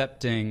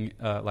accepting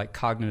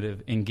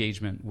cognitive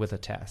engagement with a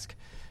task.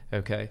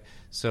 Okay,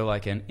 so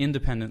an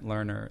independent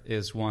learner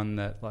is one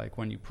that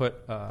when you put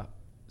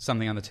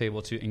something on the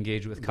table to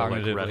engage with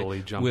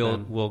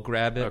cognitively, we'll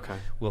grab it,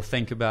 we'll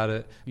think about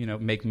it,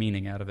 make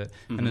meaning out of it.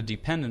 And a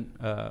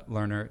dependent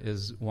learner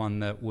is one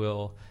that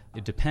will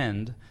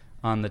depend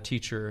on the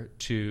teacher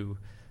to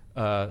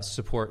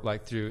support,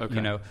 like through,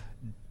 Okay.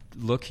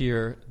 Look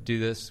here, do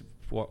this,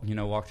 walk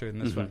through it in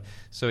this way.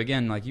 So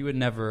again, like you would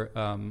never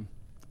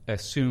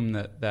assume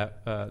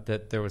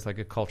that there was like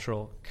a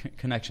cultural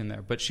connection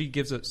there, but she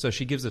gives a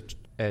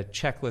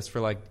checklist for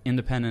like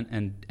independent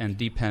and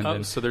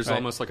dependent. So there's right?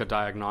 almost like a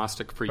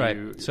diagnostic for Right.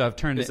 you. So I've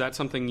turned Is that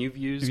something you've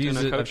used in a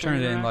it, coaching I've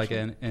turned it in like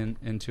interaction?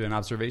 into an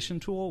observation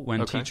tool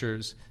when Okay.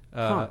 teachers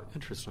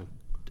Interesting.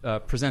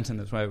 present in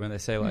this way, when they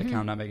say like,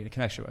 I'm not making a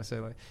connection. I say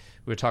like,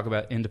 we would talk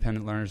about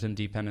independent learners and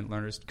dependent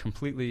learners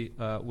completely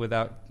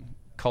without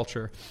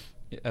culture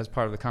as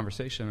part of the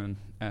conversation,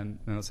 and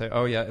they'll say,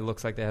 oh yeah, it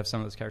looks like they have some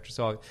of those characters.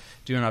 So I'll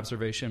do an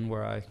observation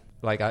where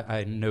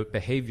I note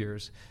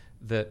behaviors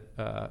that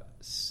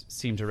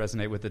seem to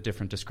resonate with the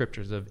different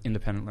descriptors of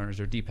independent learners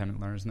or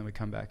dependent learners, and then we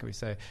come back and we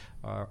say,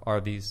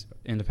 are these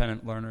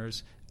independent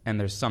learners? And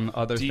there's some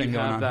other thing going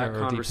on Do you here. have that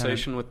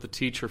conversation with the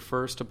teacher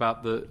first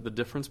about the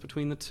difference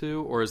between the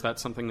two, or is that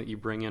something that you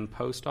bring in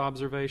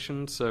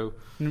post-observation? So,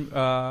 in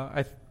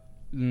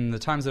the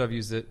times that I've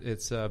used it,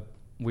 it's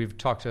we've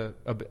talked a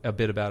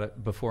bit about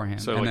it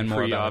beforehand, so and like then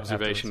more about it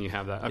pre-observation, afterwards. you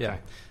have that. Okay.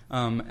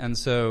 Yeah. And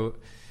so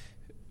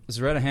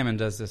Zaretta Hammond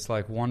does this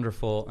like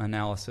wonderful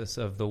analysis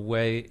of the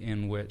way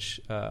in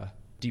which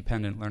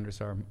dependent learners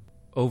are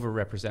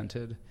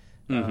overrepresented.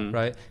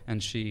 Right,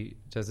 and she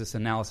does this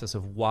analysis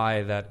of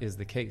why that is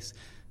the case,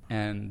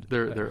 and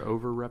They're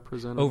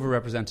overrepresented?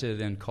 Overrepresented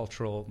in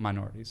cultural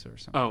minorities or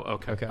something. Oh,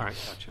 okay. All right,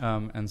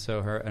 gotcha. And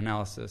so her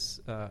analysis,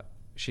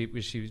 she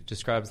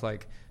describes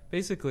like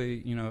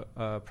basically,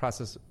 a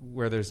process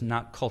where there's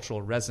not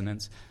cultural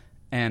resonance,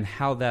 and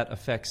how that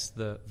affects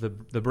the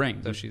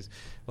brain. So she's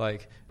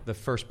like, the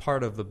first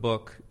part of the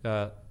book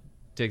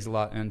digs a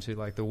lot into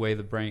like the way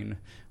the brain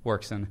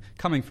works, and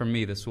coming from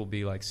me, this will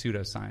be like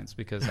pseudoscience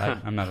because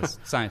I'm not a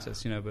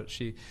scientist, but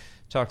she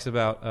talks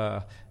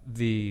about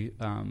the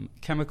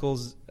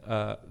chemicals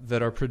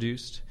that are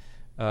produced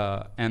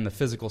and the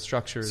physical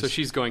structures. So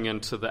she's going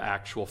into the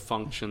actual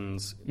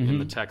functions in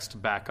the text to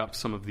back up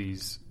some of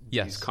these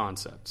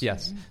concepts.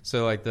 Yes.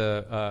 So like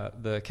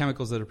the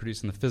chemicals that are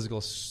produced in the physical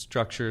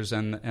structures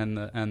and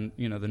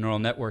the neural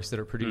networks that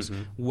are produced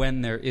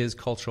when there is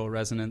cultural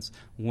resonance,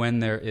 when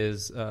there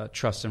is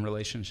trust and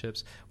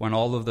relationships, when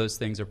all of those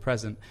things are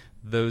present,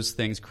 those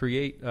things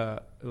create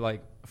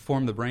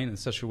form the brain in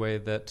such a way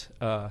that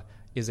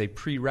is a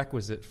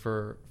prerequisite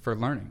for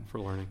learning.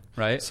 For learning.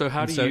 Right? So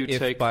how do you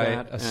take by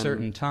that a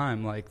certain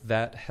time like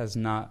that has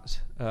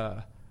not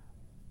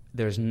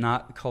there's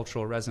not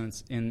cultural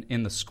resonance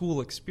in the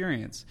school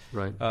experience,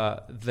 right?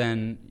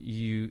 Then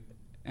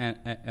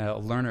a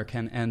learner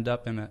can end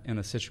up in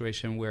a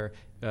situation where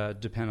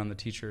depend on the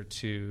teacher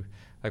to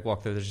like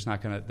walk through. There's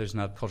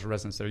not cultural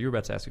resonance there. You were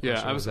about to ask a question.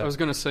 Yeah, I was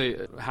going to say,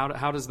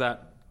 how does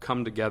that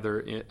come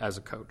together as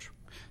a coach?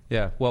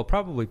 Yeah, well,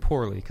 probably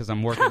poorly because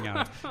I'm working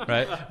on it,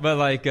 right?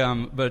 But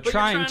but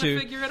trying to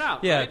figure it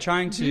out. Yeah, right?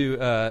 trying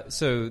to.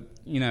 So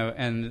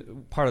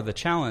and part of the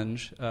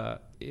challenge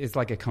is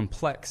like a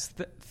complex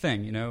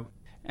thing, In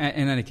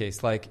any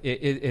case, like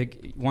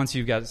it once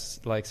you've got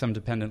like some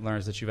dependent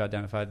learners that you've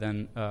identified,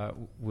 then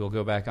we'll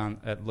go back on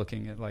at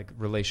looking at like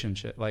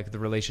relationship, like the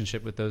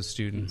relationship with those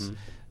students.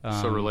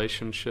 So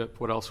relationship.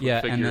 What else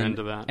would figure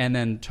into that? And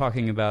then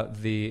talking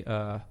about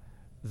the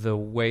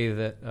way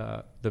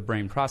that the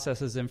brain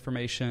processes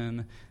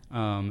information,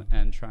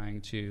 and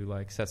trying to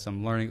like set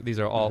some learning. These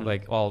are all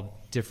like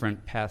all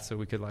different paths that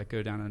we could like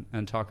go down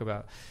and talk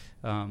about.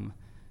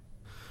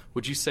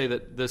 Would you say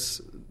that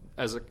this,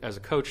 as a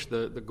coach,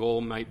 the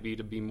goal might be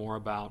to be more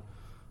about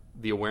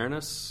the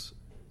awareness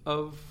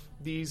of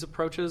these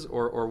approaches,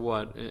 or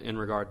what in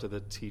regard to the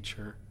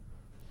teacher?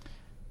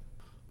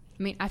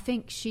 I mean, I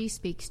think she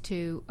speaks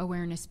to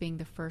awareness being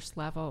the first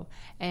level,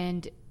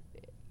 and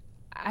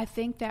I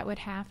think that would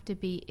have to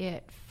be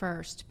it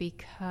first,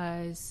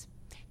 because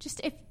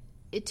just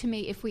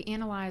if we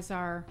analyze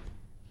our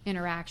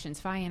interactions,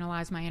 if I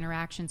analyze my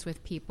interactions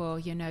with people,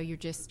 you're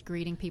just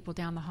greeting people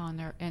down the hall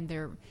and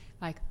they're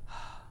like,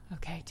 oh,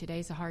 okay,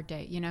 today's a hard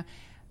day.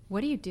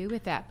 What do you do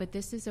with that? But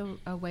this is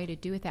a way to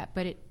do with that.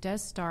 But it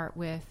does start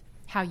with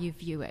how you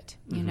view it,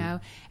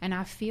 and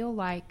I feel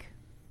like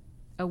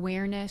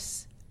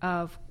awareness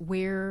of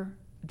where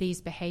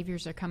these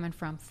behaviors are coming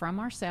from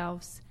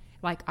ourselves,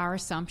 like our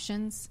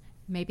assumptions,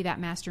 maybe that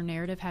master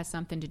narrative has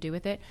something to do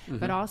with it,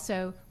 but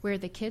also where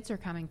the kids are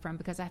coming from,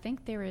 because I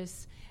think there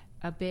is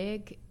a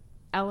big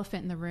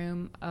elephant in the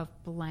room of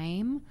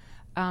blame,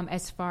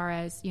 as far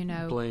as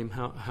blame.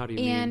 How do you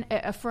mean?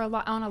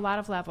 On a lot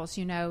of levels,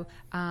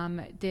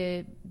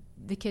 the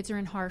kids are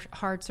in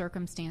hard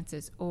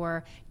circumstances,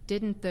 or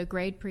didn't the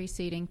grade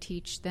preceding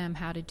teach them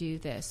how to do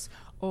this,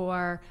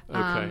 or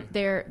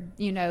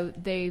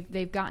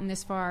they've gotten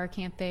this far,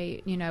 can't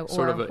they,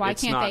 why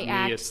can't they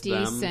act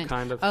decent,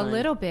 kind of a thing?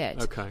 little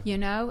bit, okay.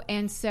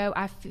 And so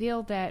I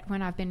feel that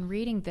when I've been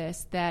reading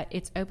this, that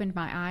it's opened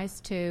my eyes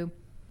to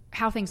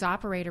how things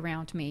operate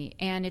around me,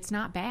 and it's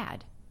not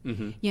bad.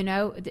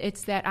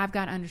 It's that I've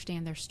got to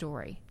understand their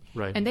story,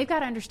 right? And they've got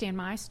to understand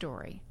my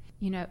story.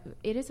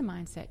 it is a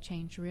mindset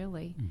change,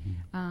 really,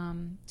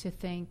 to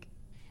think,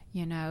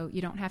 you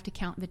don't have to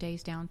count the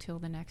days down till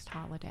the next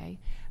holiday,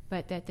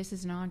 but that this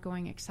is an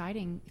ongoing,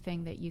 exciting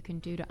thing that you can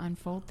do to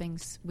unfold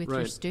things with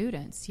your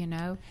students,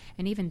 and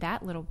even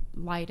that little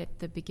light at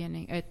the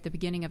beginning of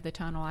the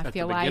tunnel, I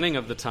feel like at the beginning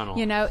of the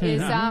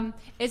tunnel,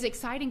 is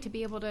exciting to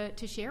be able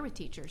to share with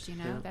teachers.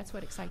 That's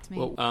what excites me.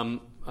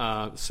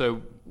 Well,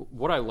 so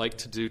what I like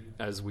to do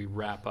as we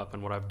wrap up,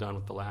 and what I've done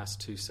with the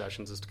last two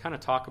sessions, is to kind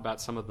of talk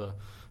about some of the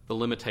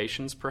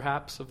limitations,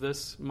 perhaps, of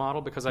this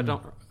model, because I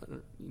don't,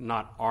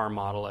 not our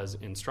model as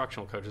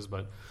instructional coaches,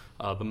 but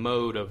the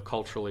mode of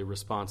culturally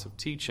responsive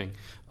teaching,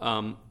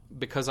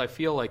 because I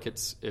feel like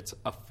it's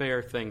a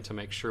fair thing to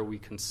make sure we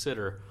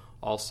consider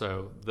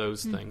also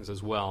those things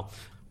as well.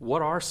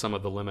 What are some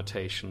of the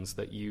limitations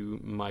that you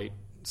might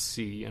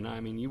see? And I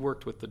mean, you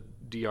worked with the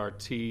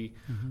DRT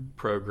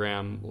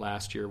program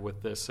last year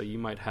with this, so you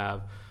might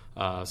have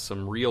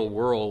some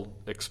real-world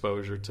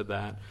exposure to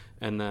that.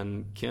 And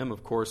then, Kim,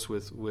 of course,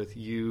 with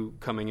you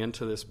coming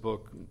into this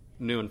book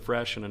new and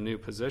fresh in a new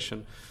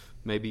position,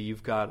 maybe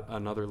you've got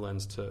another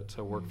lens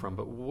to work from.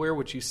 But where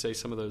would you say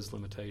some of those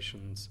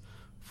limitations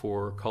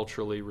for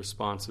culturally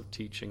responsive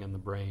teaching in the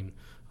brain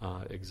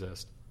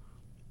exist?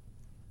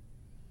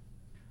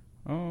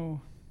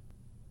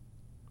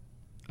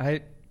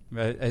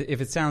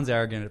 If it sounds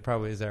arrogant, it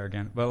probably is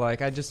arrogant. But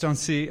I just don't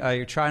see.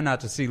 I try not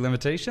to see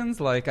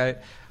limitations.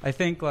 I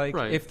think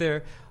if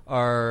there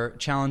are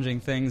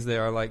challenging things, they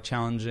are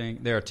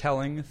They are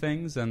telling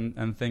things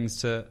and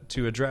things to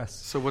address.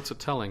 So what's a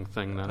telling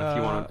thing then?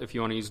 If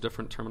you want to use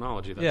different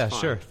terminology, that's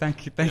fine. Sure.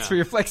 Thank you. Thanks for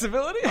your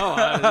flexibility.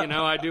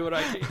 I do what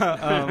I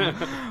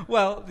can.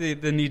 Well,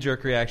 the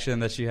knee-jerk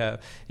reaction that you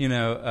have,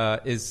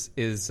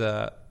 is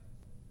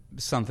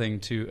something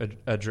to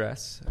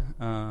address.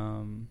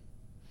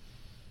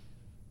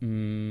 You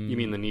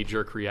mean the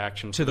knee-jerk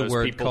reaction to the those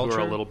word people culture?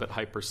 Who are a little bit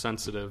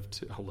hypersensitive?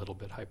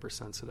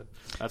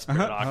 That's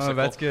paradoxical. Oh,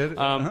 that's good.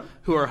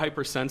 Who are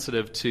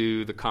hypersensitive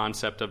to the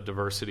concept of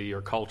diversity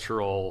or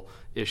cultural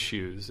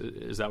issues?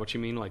 Is that what you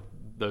mean? Like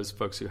those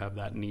folks who have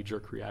that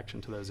knee-jerk reaction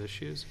to those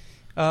issues?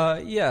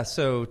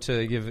 So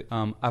to give,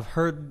 I've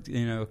heard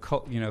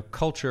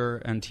culture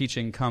and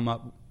teaching come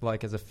up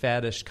as a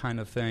faddish kind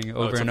of thing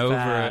over and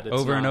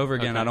over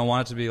again. I don't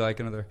want it to be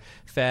like another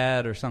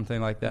fad or something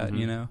like that.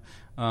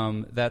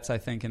 That's, I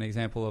think, an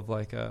example of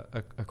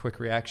a quick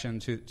reaction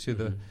to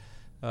the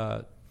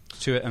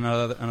to it, and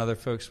other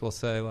folks will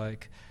say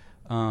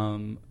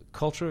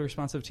culturally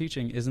responsive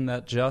teaching, isn't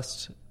that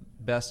just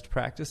best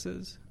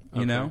practices?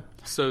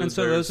 So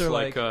those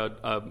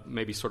are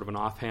maybe sort of an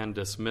offhand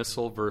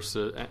dismissal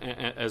versus,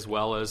 as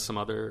well as some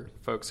other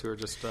folks who are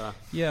just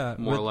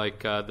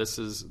this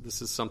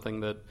is something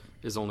that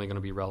is only going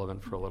to be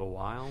relevant for a little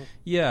while.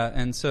 Yeah,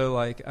 and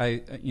so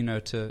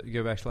to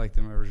go back to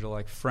the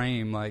original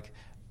frame,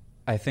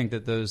 I think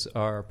that those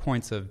are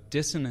points of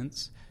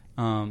dissonance,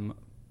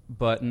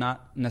 but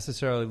not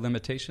necessarily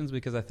limitations,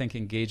 because I think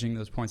engaging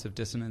those points of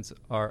dissonance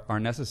are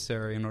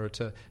necessary in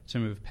order to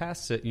move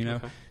past it.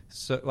 Okay.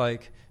 So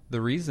the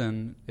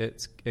reason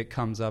it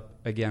comes up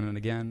again and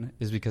again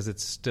is because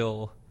it's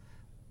still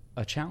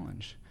a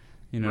challenge.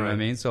 You know what I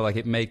mean? So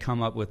it may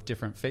come up with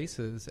different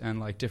faces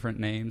and different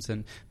names,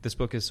 and this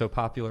book is so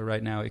popular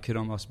right now it could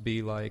almost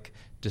be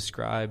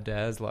described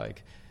as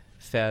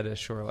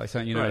faddish or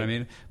something, what I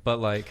mean?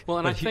 But I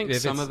think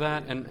some of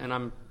that, and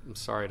I'm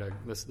sorry to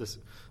this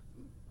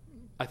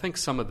I think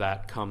some of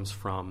that comes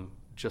from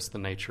just the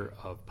nature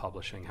of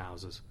publishing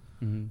houses.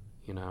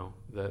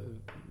 The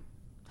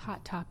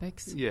hot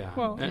topics. Yeah.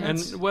 Well, and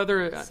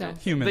whether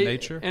human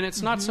nature. And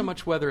it's not so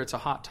much whether it's a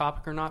hot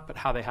topic or not, but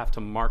how they have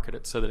to market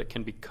it so that it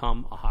can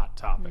become a hot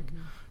topic.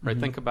 Right?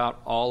 Think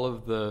about all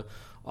of the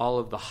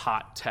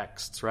hot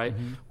texts, right?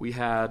 We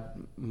had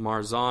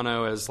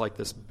Marzano as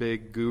this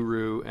big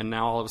guru, and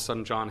now all of a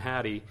sudden John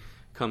Hattie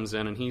comes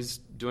in and he's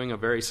doing a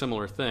very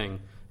similar thing,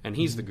 and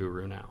he's the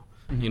guru now.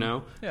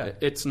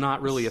 It's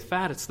not really a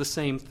fad, it's the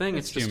same thing,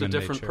 it's just a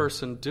different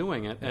person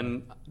doing it,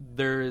 and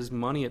there is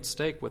money at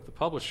stake with the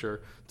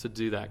publisher to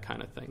do that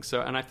kind of thing. So,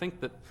 and I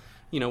think that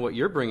what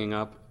you're bringing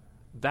up,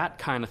 that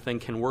kind of thing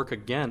can work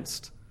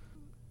against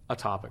a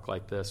topic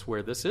like this,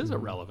 where this is a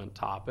relevant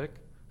topic,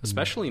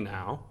 especially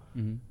now.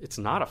 It's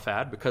not a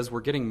fad because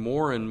we're getting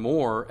more and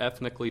more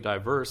ethnically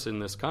diverse in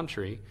this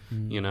country,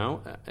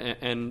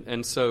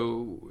 and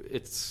so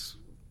it's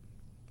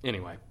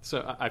anyway.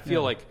 So I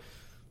feel like,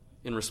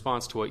 in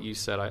response to what you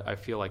said, I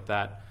feel like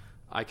that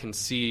I can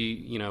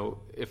see,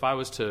 if I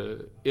was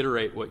to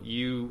iterate what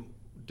you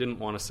didn't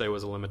want to say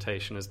was a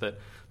limitation, is that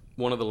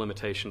one of the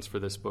limitations for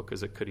this book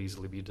is it could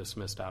easily be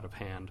dismissed out of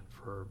hand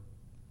for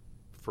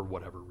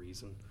whatever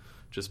reason,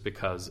 just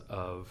because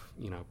of,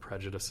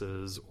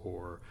 prejudices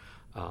or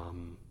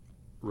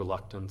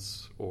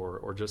reluctance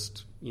or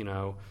just,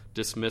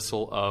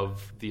 dismissal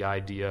of the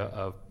idea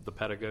of the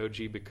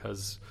pedagogy,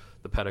 because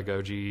the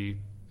pedagogy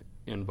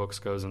in books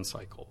goes in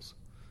cycles.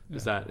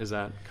 Is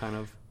that kind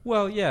of...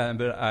 Well, yeah,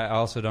 but I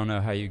also don't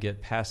know how you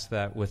get past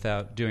that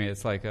without doing it.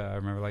 It's I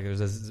remember there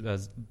was a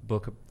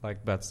book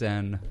about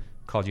Zen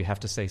called You Have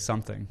to Say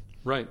Something.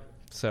 Right.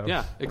 So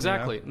yeah,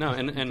 exactly. You know, no,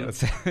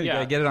 and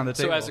yeah, get it on the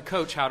table. So as a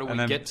coach, how do we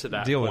get to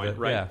that deal point, with it,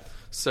 right? Yeah.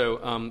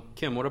 So,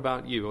 Kim, what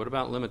about you? What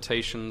about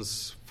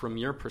limitations from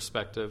your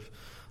perspective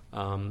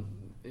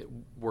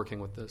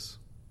working with this?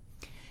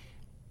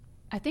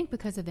 I think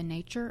because of the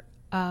nature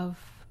of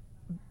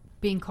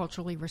being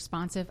culturally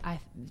responsive,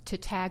 to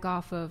tag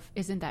off of,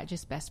 isn't that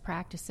just best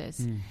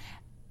practices?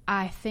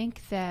 I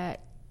think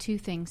that two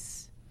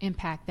things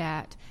impact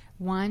that.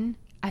 One,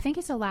 I think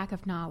it's a lack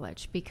of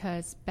knowledge,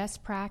 because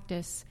best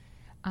practice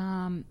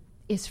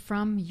is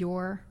from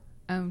your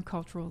own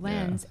cultural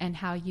lens and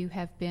how you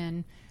have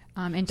been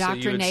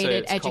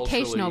indoctrinated so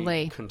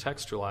educationally.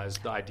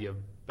 Contextualized, the idea of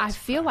best I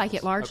feel practice.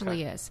 like it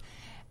largely is.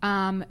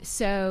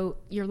 So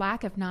your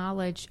lack of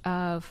knowledge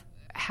of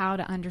how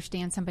to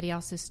understand somebody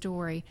else's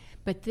story,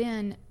 but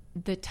then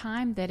the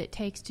time that it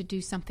takes to do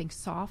something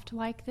soft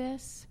like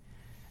this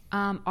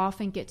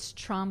often gets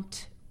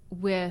trumped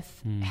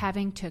with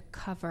having to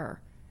cover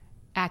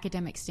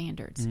academic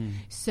standards.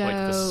 So like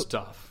the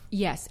stuff.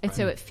 Yes. And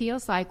so it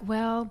feels like,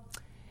 well,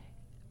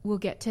 we'll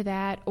get to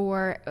that,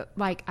 or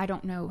like, I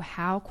don't know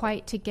how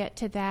quite to get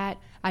to that.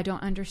 I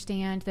don't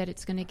understand that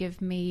it's going to give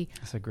me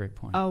That's a great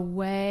point. a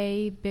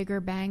way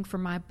bigger bang for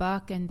my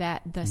buck, and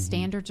that the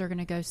standards are going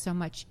to go so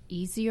much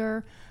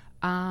easier.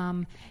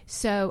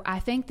 So I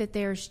think that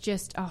there's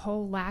just a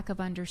whole lack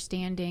of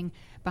understanding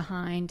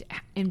behind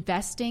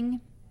investing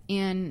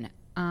in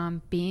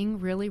being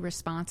really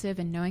responsive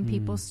and knowing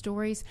people's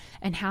stories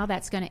and how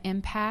that's going to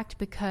impact,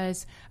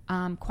 because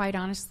quite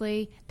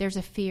honestly, there's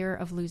a fear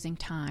of losing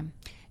time.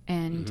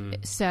 And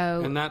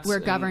so we're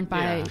governed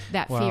by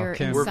that fear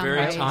Kim, in we're some very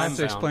ways. I have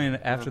to explain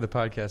it after the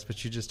podcast,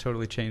 but you just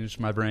totally changed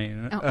my brain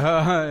in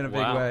a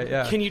big way.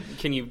 Yeah.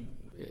 Can you?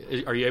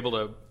 Are you able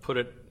to put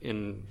it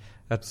in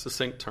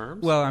succinct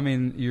terms? Well, I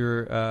mean,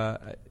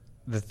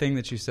 the thing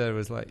that you said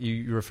was like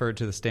you referred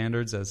to the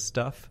standards as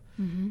stuff,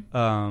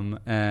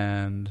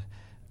 and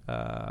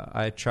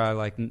I try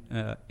like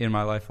in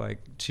my life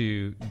like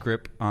to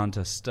grip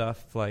onto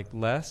stuff like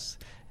less.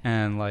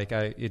 And like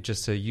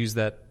just to use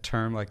that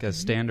term like as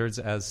standards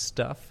as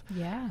stuff.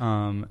 Yeah.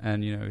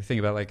 And you know, think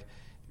about like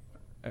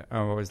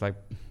I'm always like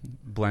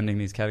blending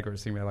these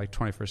categories. Thinking about like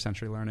 21st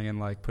century learning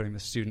and like putting the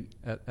student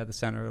at the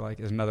center.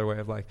 Like is another way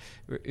of like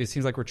it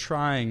seems like we're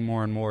trying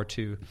more and more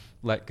to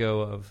let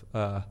go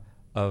of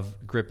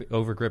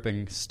over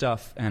gripping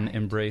stuff and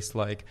embrace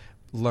like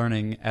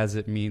learning as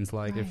it means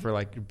like for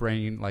like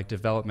brain like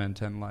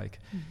development and like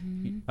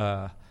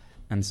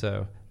and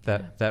so.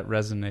 That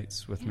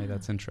resonates with me.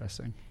 That's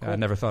interesting. Cool. I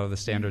never thought of the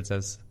standards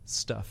as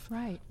stuff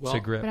to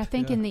grip. But I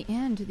think in the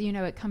end, you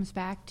know, it comes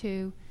back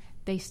to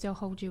they still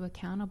hold you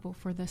accountable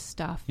for this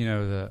stuff. You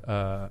know,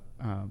 the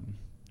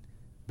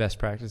best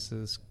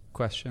practices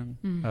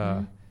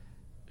question.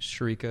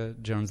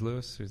 Sharika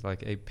Jones-Lewis, who's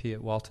like AP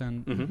at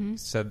Walton,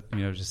 said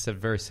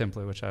very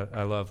simply, which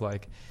I love,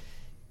 like,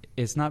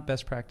 it's not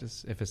best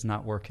practice if it's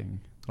not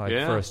working, like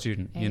for a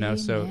student. You know,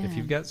 so if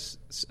you've got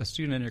a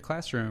student in your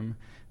classroom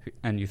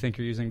and you think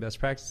you're using best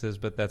practices,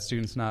 but that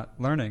student's not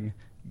learning,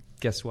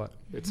 guess what?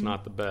 It's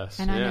not the best.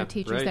 And I know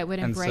teachers that would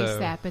embrace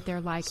that, but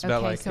they're like, okay,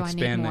 like so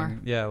expanding. I need more.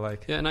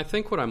 Yeah, and I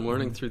think what I'm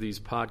learning through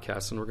these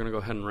podcasts, and we're going to go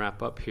ahead and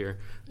wrap up here,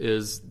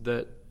 is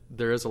that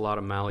there is a lot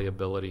of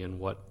malleability in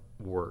what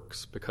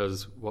works,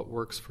 because what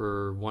works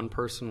for one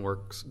person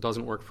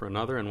doesn't work for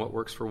another, and what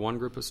works for one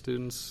group of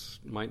students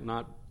might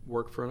not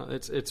work for another.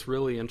 It's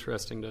really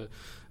interesting to,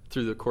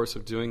 through the course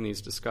of doing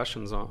these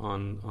discussions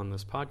on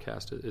this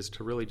podcast, is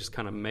to really just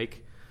kind of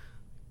make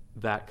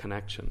that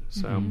connection.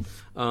 So,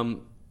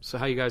 so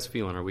how you guys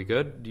feeling? Are we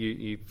good? Do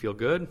you feel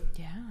good?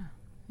 Yeah.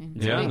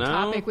 It's a big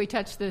topic. We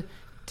touched the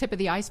tip of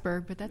the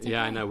iceberg, but that's okay.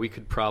 Yeah, I know. We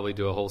could probably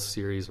do a whole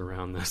series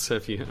around this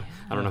if you.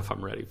 I don't know if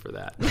I'm ready for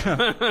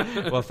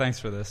that. Well, thanks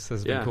for this. This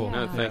has been cool.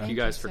 No, thank you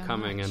guys for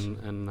coming, much.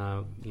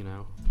 and you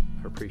know,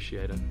 I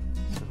appreciate it.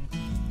 So.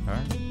 All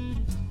right,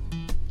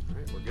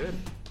 we're good.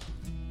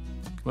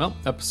 Well,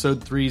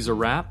 episode 3 is a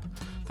wrap.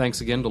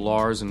 Thanks again to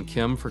Lars and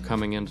Kim for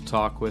coming in to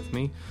talk with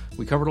me.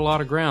 We covered a lot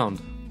of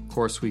ground. Of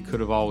course, we could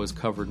have always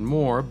covered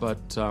more,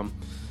 but,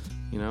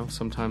 you know,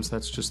 sometimes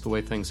that's just the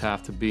way things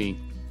have to be.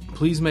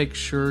 Please make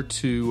sure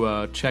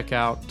to check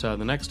out the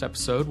next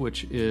episode,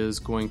 which is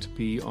going to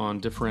be on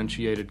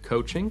differentiated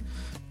coaching.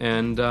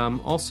 And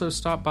also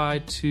stop by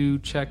to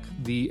check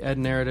the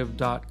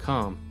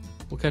ednarrative.com.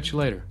 We'll catch you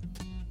later.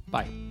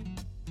 Bye.